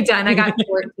day done. I got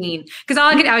 14 because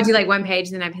I would do like one page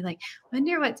and then I'd be like,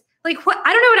 wonder what's like, what,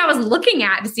 I don't know what I was looking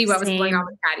at to see what was going on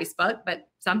with Patty's book, but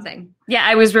something. Yeah.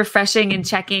 I was refreshing and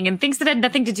checking and things that had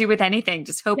nothing to do with anything,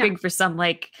 just hoping for some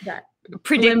like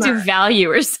predictive value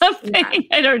or something. Yeah.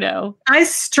 I don't know. I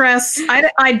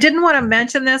I didn't want to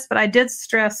mention this, but I did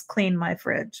stress clean my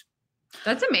fridge.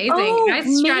 That's amazing. I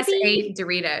stress ate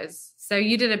Doritos. So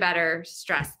you did a better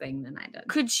stress thing than I did.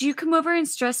 Could you come over and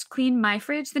stress clean my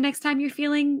fridge the next time you're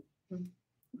feeling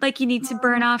like you need to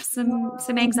burn off some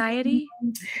anxiety?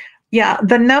 Yeah,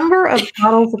 the number of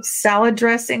bottles of salad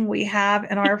dressing we have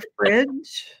in our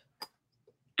fridge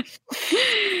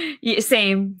Yeah,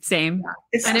 same. It's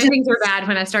I know just, things are bad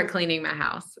when I start cleaning my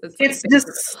house. it's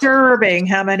disturbing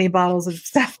how many bottles of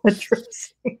salad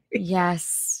dressing.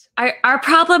 Yes. Our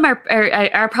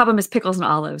problem is pickles and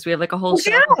olives. We have like a whole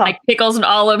shelf of like pickles and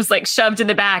olives like shoved in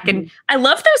the back, and I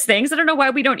love those things. I don't know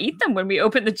why we don't eat them when we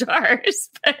open the jars.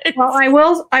 But...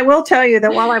 Well, I will tell you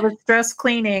that while I was stress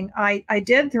cleaning, I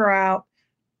did throw out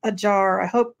a jar. I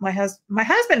hope my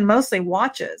husband mostly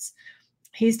watches.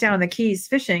 He's down in the Keys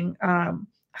fishing. I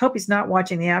hope he's not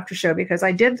watching the after show, because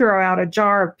I did throw out a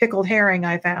jar of pickled herring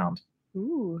I found.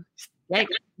 Ooh.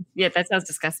 Yeah, that sounds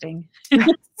disgusting. I'm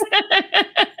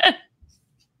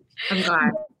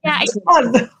glad. Yeah,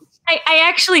 I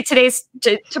actually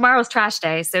tomorrow's trash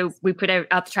day, so we put out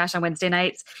the trash on Wednesday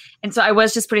nights, and so I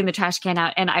was just putting the trash can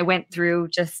out, and I went through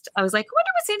I was like, I wonder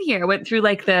what's in here. I went through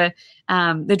like the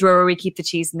drawer where we keep the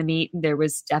cheese and the meat, and there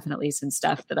was definitely some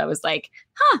stuff that I was like,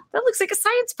 that looks like a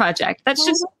science project. That's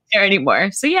just not there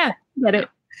anymore. So yeah, get it.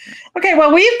 Okay,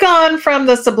 well, we've gone from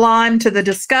the sublime to the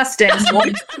disgusting. So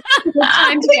I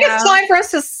think it's time for us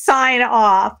to sign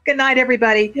off. Good night,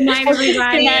 everybody. Good night,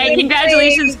 everybody. Good night.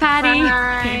 Congratulations, Patty.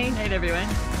 Bye. Good night, everyone.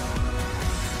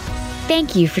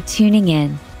 Thank you for tuning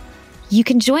in. You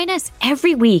can join us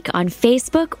every week on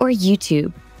Facebook or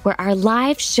YouTube, where our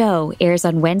live show airs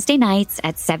on Wednesday nights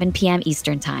at 7 p.m.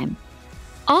 Eastern Time.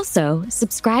 Also,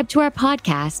 subscribe to our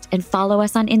podcast and follow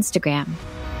us on Instagram.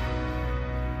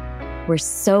 We're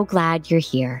so glad you're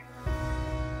here.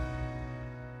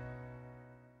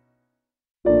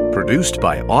 Produced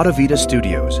by Audavita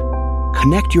Studios.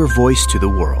 Connect your voice to the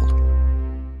world.